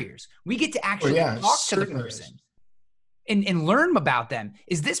carriers. We get to actually talk to the person and learn about them.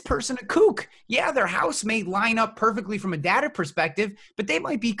 Is this person a kook? Yeah, their house may line up perfectly from a data perspective, but they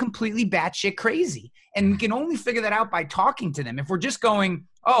might be completely batshit crazy. And we can only figure that out by talking to them. If we're just going,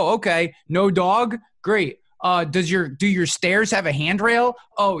 oh, okay, no dog, great. Do your stairs have a handrail?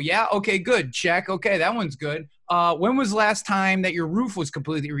 Oh yeah. Okay, good. Check. Okay. That one's good. When was the last time that your roof was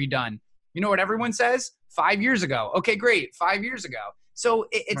completely redone? You know what everyone says? 5 years ago. Okay, great. 5 years ago. So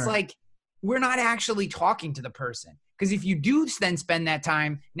it's like, we're not actually talking to the person. Because if you do then spend that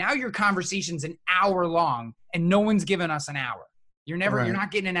time, now your conversation's an hour long and no one's given us an hour. You're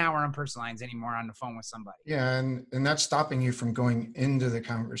not getting an hour on personal lines anymore on the phone with somebody. Yeah. And that's stopping you from going into the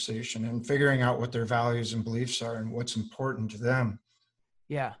conversation and figuring out what their values and beliefs are and what's important to them.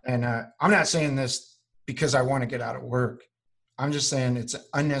 Yeah. And I'm not saying this because I want to get out of work. I'm just saying it's an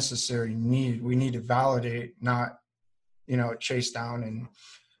unnecessary need. We need to validate, not, chase down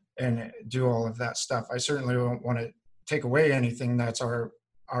and do all of that stuff. I certainly don't want to take away anything that's our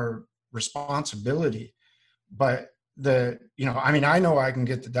responsibility, but I know I can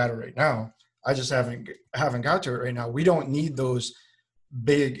get the data right now. I just haven't got to it right now. We don't need those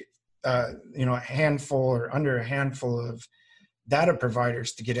big, handful or under a handful of data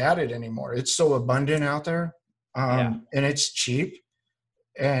providers to get at it anymore. It's so abundant out there, and it's cheap,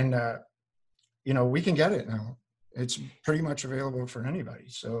 and we can get it now. It's pretty much available for anybody.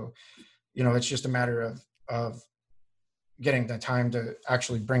 So, it's just a matter of getting the time to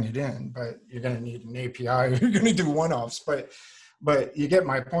actually bring it in, but you're going to need an API. You're going to do one-offs, but you get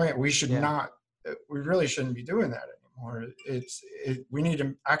my point. We really shouldn't be doing that anymore. We need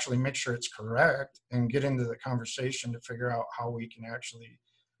to actually make sure it's correct and get into the conversation to figure out how we can actually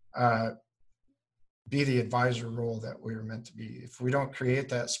be the advisor role that we were meant to be. If we don't create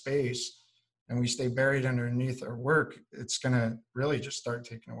that space and we stay buried underneath our work, it's going to really just start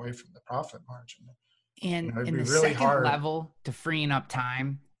taking away from the profit margin. And the really second level to freeing up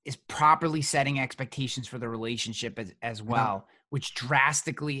time is properly setting expectations for the relationship as well, which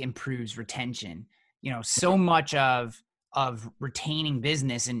drastically improves retention. So much of retaining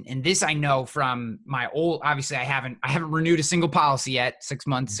business, and this I know from my old, obviously I haven't renewed a single policy yet, 6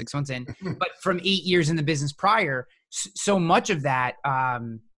 months in, but from 8 years in the business prior, so much of that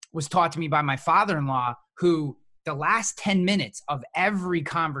was taught to me by my father-in-law, who the last 10 minutes of every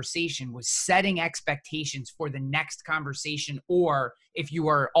conversation was setting expectations for the next conversation, or if you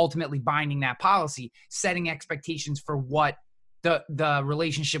are ultimately binding that policy, setting expectations for what the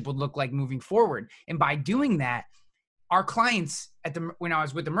relationship would look like moving forward. And by doing that, our clients when I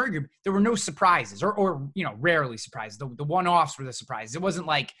was with the Murray Group, there were no surprises or rarely surprises. The one-offs were the surprises. It wasn't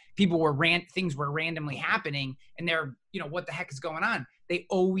like things were randomly happening and they're, what the heck is going on? They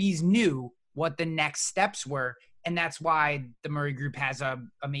always knew what the next steps were. And that's why the Murray Group has a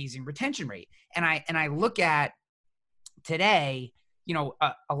amazing retention rate. And I look at today,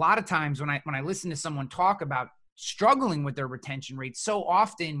 a lot of times when I listen to someone talk about struggling with their retention rate, so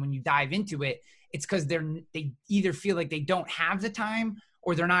often when you dive into it, it's because they either feel like they don't have the time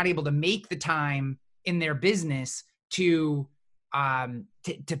or they're not able to make the time in their business to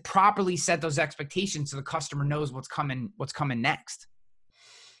properly set those expectations so the customer knows what's coming next.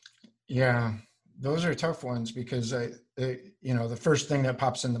 Yeah. Those are tough ones because the first thing that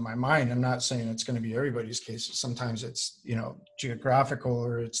pops into my mind, I'm not saying it's going to be everybody's case. Sometimes it's, geographical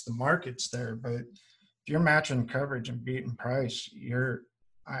or it's the markets there, but if you're matching coverage and beating price,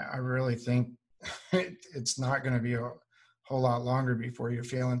 I really think it's not going to be a whole lot longer before you're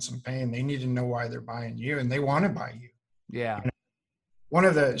feeling some pain. They need to know why they're buying you and they want to buy you. Yeah. One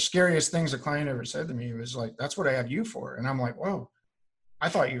of the scariest things a client ever said to me was like, that's what I have you for. And I'm like, whoa, I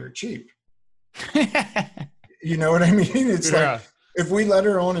thought you were cheap. You know what I mean? It's Yeah. like, if we let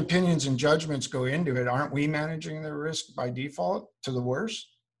our own opinions and judgments go into it, aren't we managing the risk by default to the worst?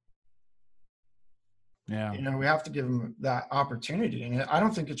 Yeah. You know, we have to give them that opportunity. And I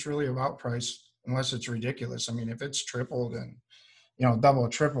don't think it's really about price unless it's ridiculous. I mean, if it's tripled and, you know, double,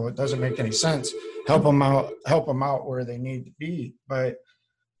 triple, it doesn't make any sense. Help them out where they need to be. But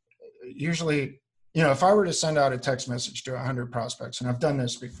usually, you know, if I were to send out a text message to 100 prospects, and I've done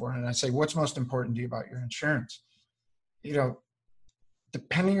this before, and I say, what's most important to you about your insurance? You know,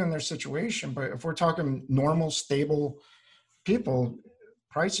 depending on their situation, but if we're talking normal, stable people,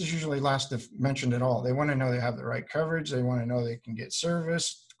 price is usually last if mentioned at all. They want to know they have the right coverage. They want to know they can get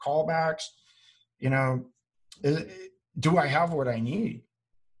service, callbacks. You know, do I have what I need?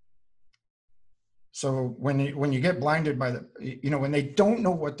 So when you get blinded by when they don't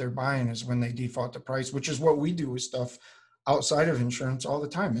know what they're buying is when they default to price, which is what we do with stuff outside of insurance all the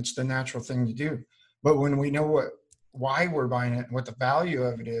time. It's the natural thing to do. But when we know why we're buying it, what the value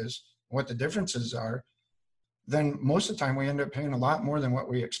of it is, what the differences are, then most of the time we end up paying a lot more than what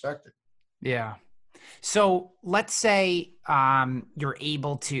we expected. Yeah. So let's say you're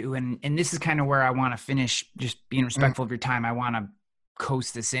able to, and this is kind of where I want to finish, just being respectful of your time. I want to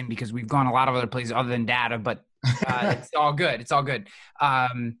coast this in because we've gone a lot of other places other than data, but it's all good. It's all good. A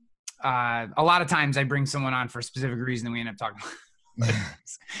lot of times I bring someone on for a specific reason and we end up talking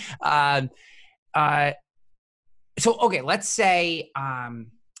so, okay, let's say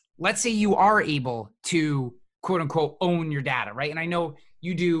you are able to quote unquote own your data, right? And I know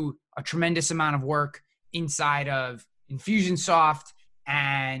you do a tremendous amount of work inside of Infusionsoft,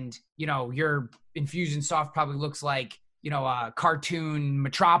 and, you know, your Infusionsoft probably looks like, you know, a cartoon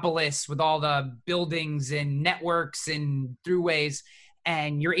metropolis with all the buildings and networks and throughways,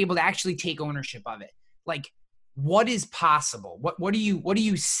 and you're able to actually take ownership of it. Like, what is possible? What do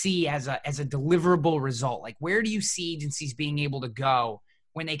you see as a deliverable result? Like, where do you see agencies being able to go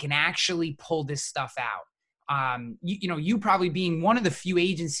when they can actually pull this stuff out? You probably being one of the few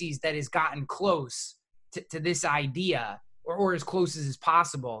agencies that has gotten close to this idea, or as close as is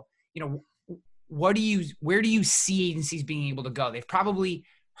possible. You know, where do you see agencies being able to go? They've probably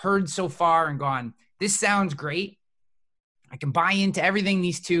heard so far and gone, this sounds great. I can buy into everything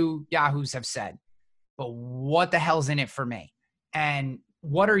these two yahoos have said, but what the hell's in it for me? And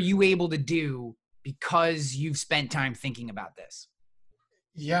what are you able to do because you've spent time thinking about this?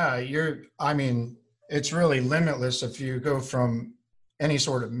 Yeah, it's really limitless if you go from any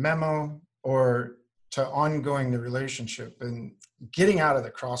sort of memo or to ongoing the relationship and getting out of the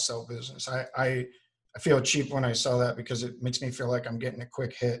cross-sell business. I feel cheap when I sell that because it makes me feel like I'm getting a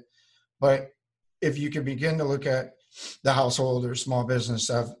quick hit. But if you can begin to look at the household or small business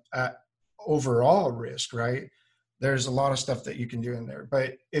at overall risk, right? There's a lot of stuff that you can do in there.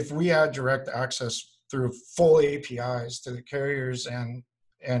 But if we had direct access through full APIs to the carriers and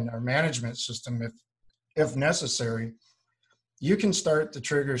our management system, if necessary, you can start to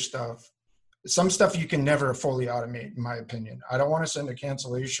trigger stuff. Some stuff you can never fully automate, in my opinion. I don't want to send a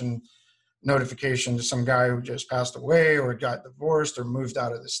cancellation notification to some guy who just passed away or got divorced or moved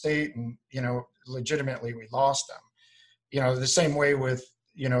out of the state and, you know, legitimately we lost them. You know, the same way with,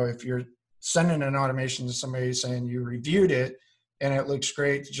 you know, if you're sending an automation to somebody saying you reviewed it and it looks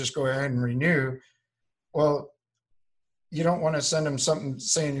great, to just go ahead and renew. Well, you don't want to send them something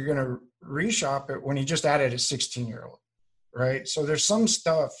saying you're going to reshop it when you just added a 16-year-old, right? So there's some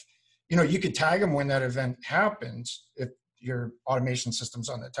stuff, you know, you could tag them when that event happens if your automation system's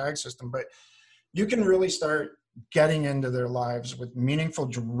on the tag system, but you can really start getting into their lives with meaningful,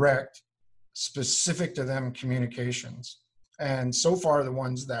 direct, specific to them communications. And so far, the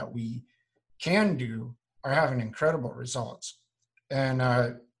ones that we can do are having incredible results. And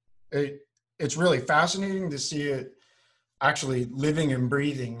it's really fascinating to see it actually living and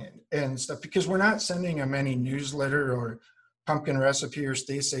breathing and stuff, because we're not sending them any newsletter or pumpkin recipe or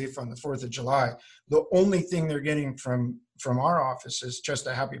stay safe on the 4th of July. The only thing they're getting from our office is just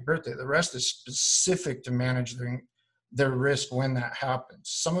a happy birthday. The rest is specific to manage their risk when that happens.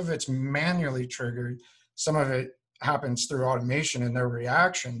 Some of it's manually triggered. Some of it happens through automation and their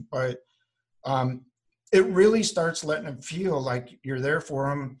reaction, but it really starts letting them feel like you're there for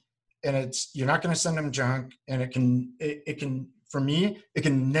them, and you're not going to send them junk. And it can, for me, it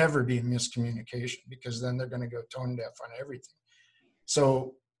can never be a miscommunication, because then they're going to go tone deaf on everything.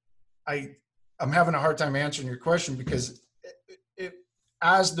 So I'm having a hard time answering your question, because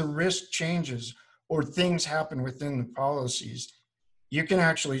as the risk changes or things happen within the policies, you can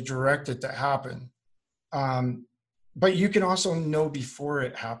actually direct it to happen. But you can also know before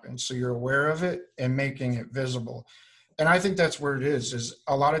it happens, so you're aware of it and making it visible. And I think that's where it is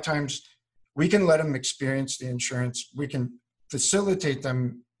a lot of times we can let them experience the insurance. We can facilitate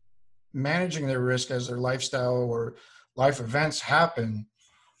them managing their risk as their lifestyle or life events happen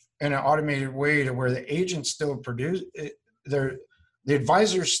in an automated way, to where the agent still produce it, the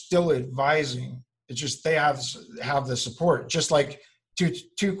advisor's still advising. It's just they have the support. Just like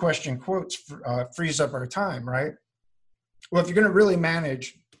two question quotes frees up our time, right? Well, if you're going to really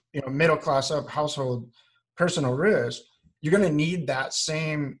manage, middle class up household personal risk, you're going to need that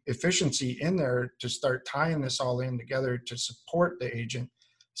same efficiency in there to start tying this all in together to support the agent.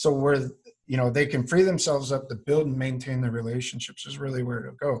 So where, they can free themselves up to build and maintain the relationships is really where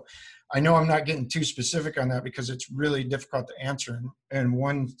to go. I know I'm not getting too specific on that because it's really difficult to answer in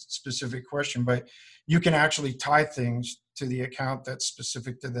one specific question, but you can actually tie things to the account that's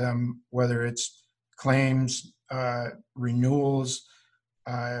specific to them, whether it's claims, renewals,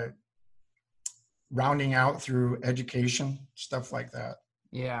 rounding out through education, stuff like that.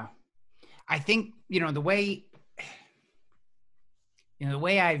 Yeah. I think, the way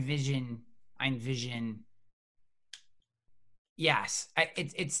I envision, yes,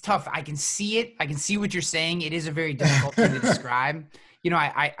 it's tough. I can see it. I can see what you're saying. It is a very difficult thing to describe.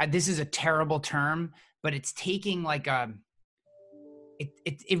 I this is a terrible term, but it's taking like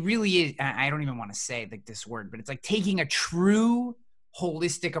it really is. I don't even want to say like this word, but it's like taking a true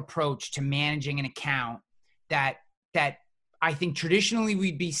holistic approach to managing an account that I think traditionally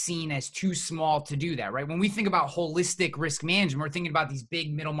we'd be seen as too small to do that, right? When we think about holistic risk management, we're thinking about these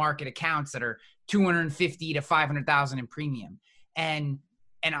big middle market accounts that are 250 to 500,000 in premium. And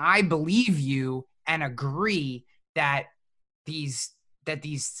I believe you and agree that these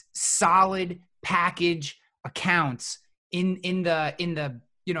solid package accounts in the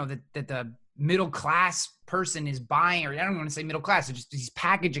that the middle class person is buying, or I don't want to say middle class, it's just these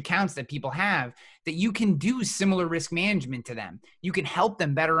package accounts that people have, that you can do similar risk management to them. You can help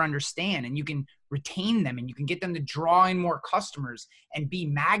them better understand, and you can retain them, and you can get them to draw in more customers and be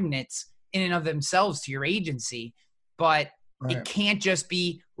magnets in and of themselves to your agency. But right. It can't just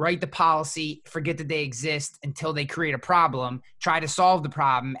be write the policy, forget that they exist until they create a problem, try to solve the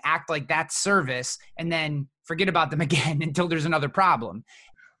problem, act like that's service, and then forget about them again until there's another problem.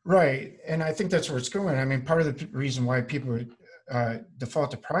 Right. And I think that's where it's going. I mean, part of the reason why people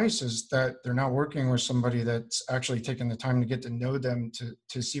default to price is that they're not working with somebody that's actually taking the time to get to know them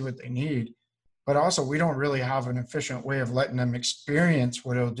to see what they need. But also, we don't really have an efficient way of letting them experience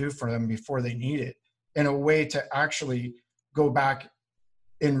what it'll do for them before they need it, in a way to actually go back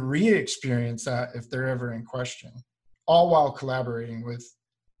and re-experience that if they're ever in question, all while collaborating with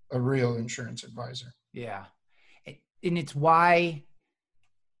a real insurance advisor. Yeah. And it's why,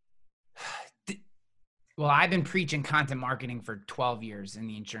 well, I've been preaching content marketing for 12 years in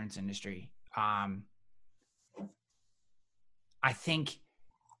the insurance industry. I think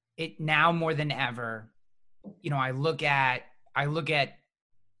it now more than ever, I look at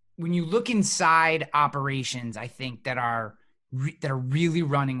when you look inside operations, I think that are really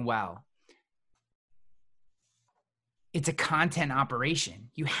running well, it's a content operation.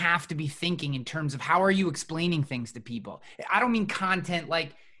 You have to be thinking in terms of how are you explaining things to people. I don't mean content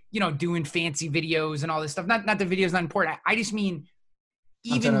like, doing fancy videos and all this stuff. Not that video is not important. I just mean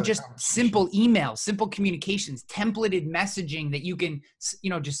even just simple emails, simple communications, templated messaging that you can,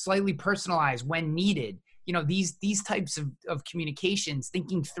 just slightly personalize when needed. These types of communications,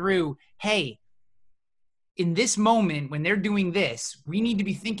 thinking through, hey, in this moment when they're doing this, we need to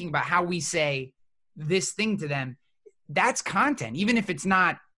be thinking about how we say this thing to them. That's content, even if it's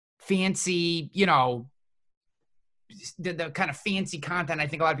not fancy, the kind of fancy content I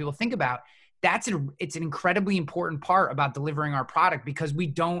think a lot of people think about. It's an incredibly important part about delivering our product, because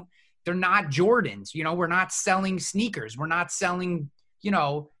they're not Jordans, we're not selling sneakers. We're not selling,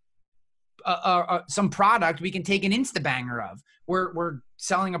 some product we can take an Instabanger of. We're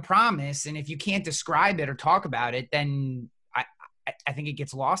selling a promise. And if you can't describe it or talk about it, then I think it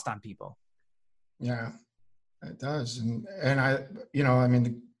gets lost on people. Yeah, it does. And I mean,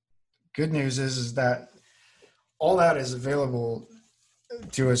 the good news is that all that is available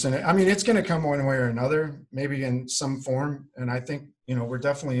to us. And I mean, it's going to come one way or another, maybe in some form. And I think, we're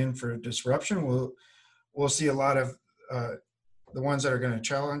definitely in for disruption. We'll see a lot of the ones that are going to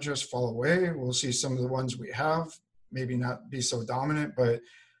challenge us fall away. We'll see some of the ones we have maybe not be so dominant. But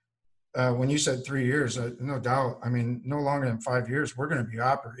when you said 3 years, no doubt, I mean, no longer than 5 years, we're going to be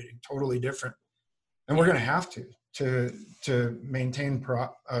operating totally different. And we're going to have to maintain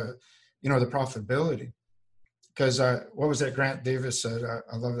the profitability. Because what was that Grant Davis said?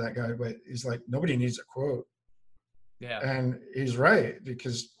 I love that guy, but he's like, nobody needs a quote. Yeah. And he's right,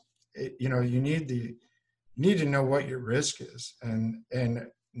 because you need to know what your risk is. And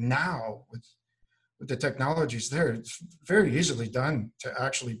now with the technologies there, it's very easily done to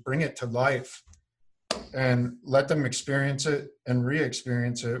actually bring it to life and let them experience it and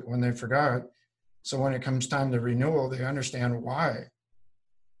re-experience it when they forgot. So when it comes time to renewal, they understand why.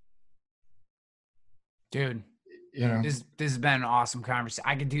 Dude, You know, this has been an awesome conversation.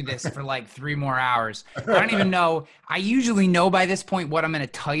 I could do this for like 3 more hours. I don't even know. I usually know by this point what I'm going to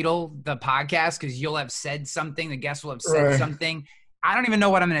title the podcast because you'll have said something. The guest will have said something. I don't even know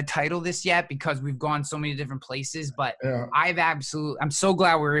what I'm going to title this yet because we've gone so many different places, but yeah. I'm so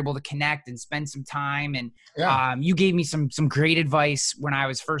glad we were able to connect and spend some time. And Yeah. you gave me some great advice when I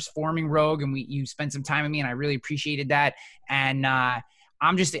was first forming Rogue, and you spent some time with me, and I really appreciated that. And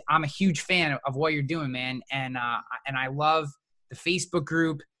I'm a huge fan of what you're doing, man. And I love the Facebook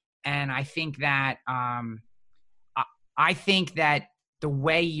group. And I think that the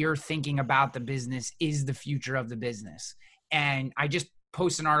way you're thinking about the business is the future of the business. And I just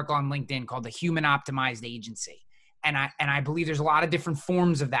posted an article on LinkedIn called The Human Optimized Agency. And I believe there's a lot of different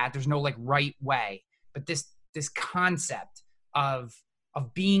forms of that. There's no like right way, but this concept of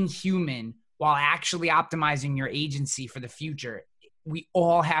being human while actually optimizing your agency for the future, we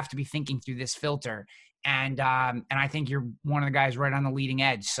all have to be thinking through this filter. And I think you're one of the guys right on the leading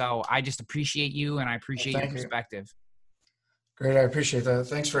edge. So I just appreciate you, and I appreciate your perspective. Great. I appreciate that.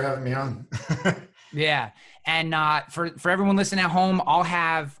 Thanks for having me on. Yeah. And for everyone listening at home, I'll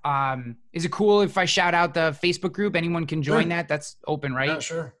have is it cool if I shout out the Facebook group? Anyone can join that. That's open, right? Yeah,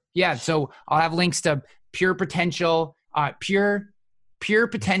 sure. Yeah. So I'll have links to Pure Potential Insurance.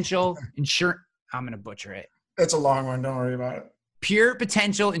 I'm going to butcher it. It's a long one. Don't worry about it. Pure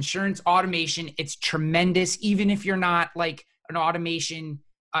Potential Insurance Automation. It's tremendous. Even if you're not like an automation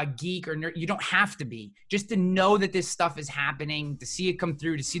geek or nerd, you don't have to be. Just to know that this stuff is happening, to see it come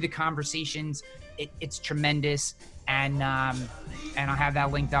through, to see the conversations, it's tremendous. And I'll have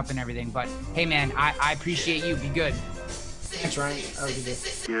that linked up and everything. But hey, man, I appreciate you. Be good. Thanks, Ryan. Have a good day.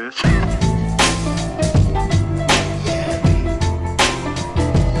 Yes.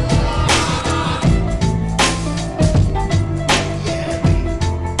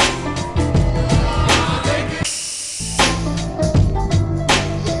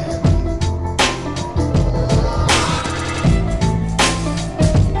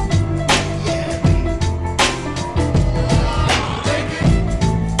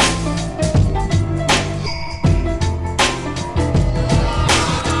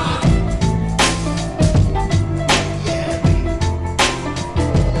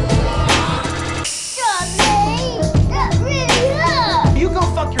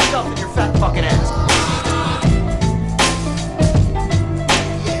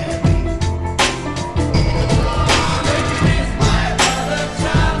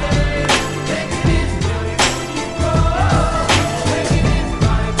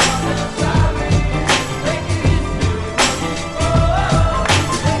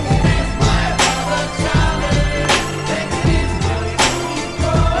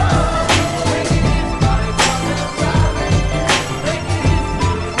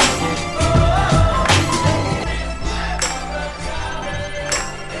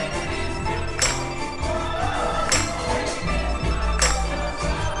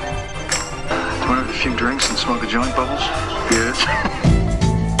 A few drinks and smoke a joint, Bubbles? Yes.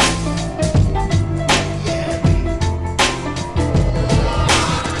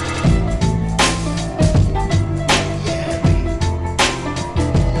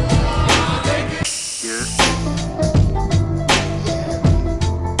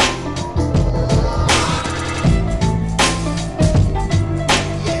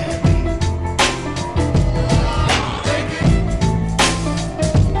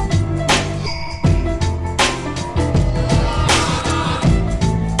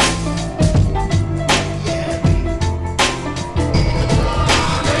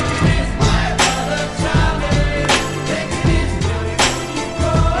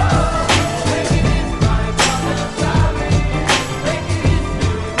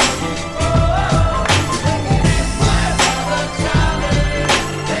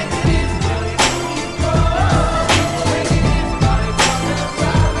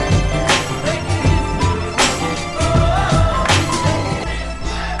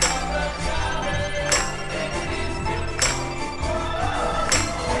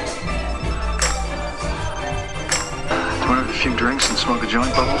 A few drinks and smoke a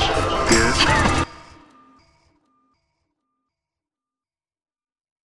joint, Bubbles? Yes.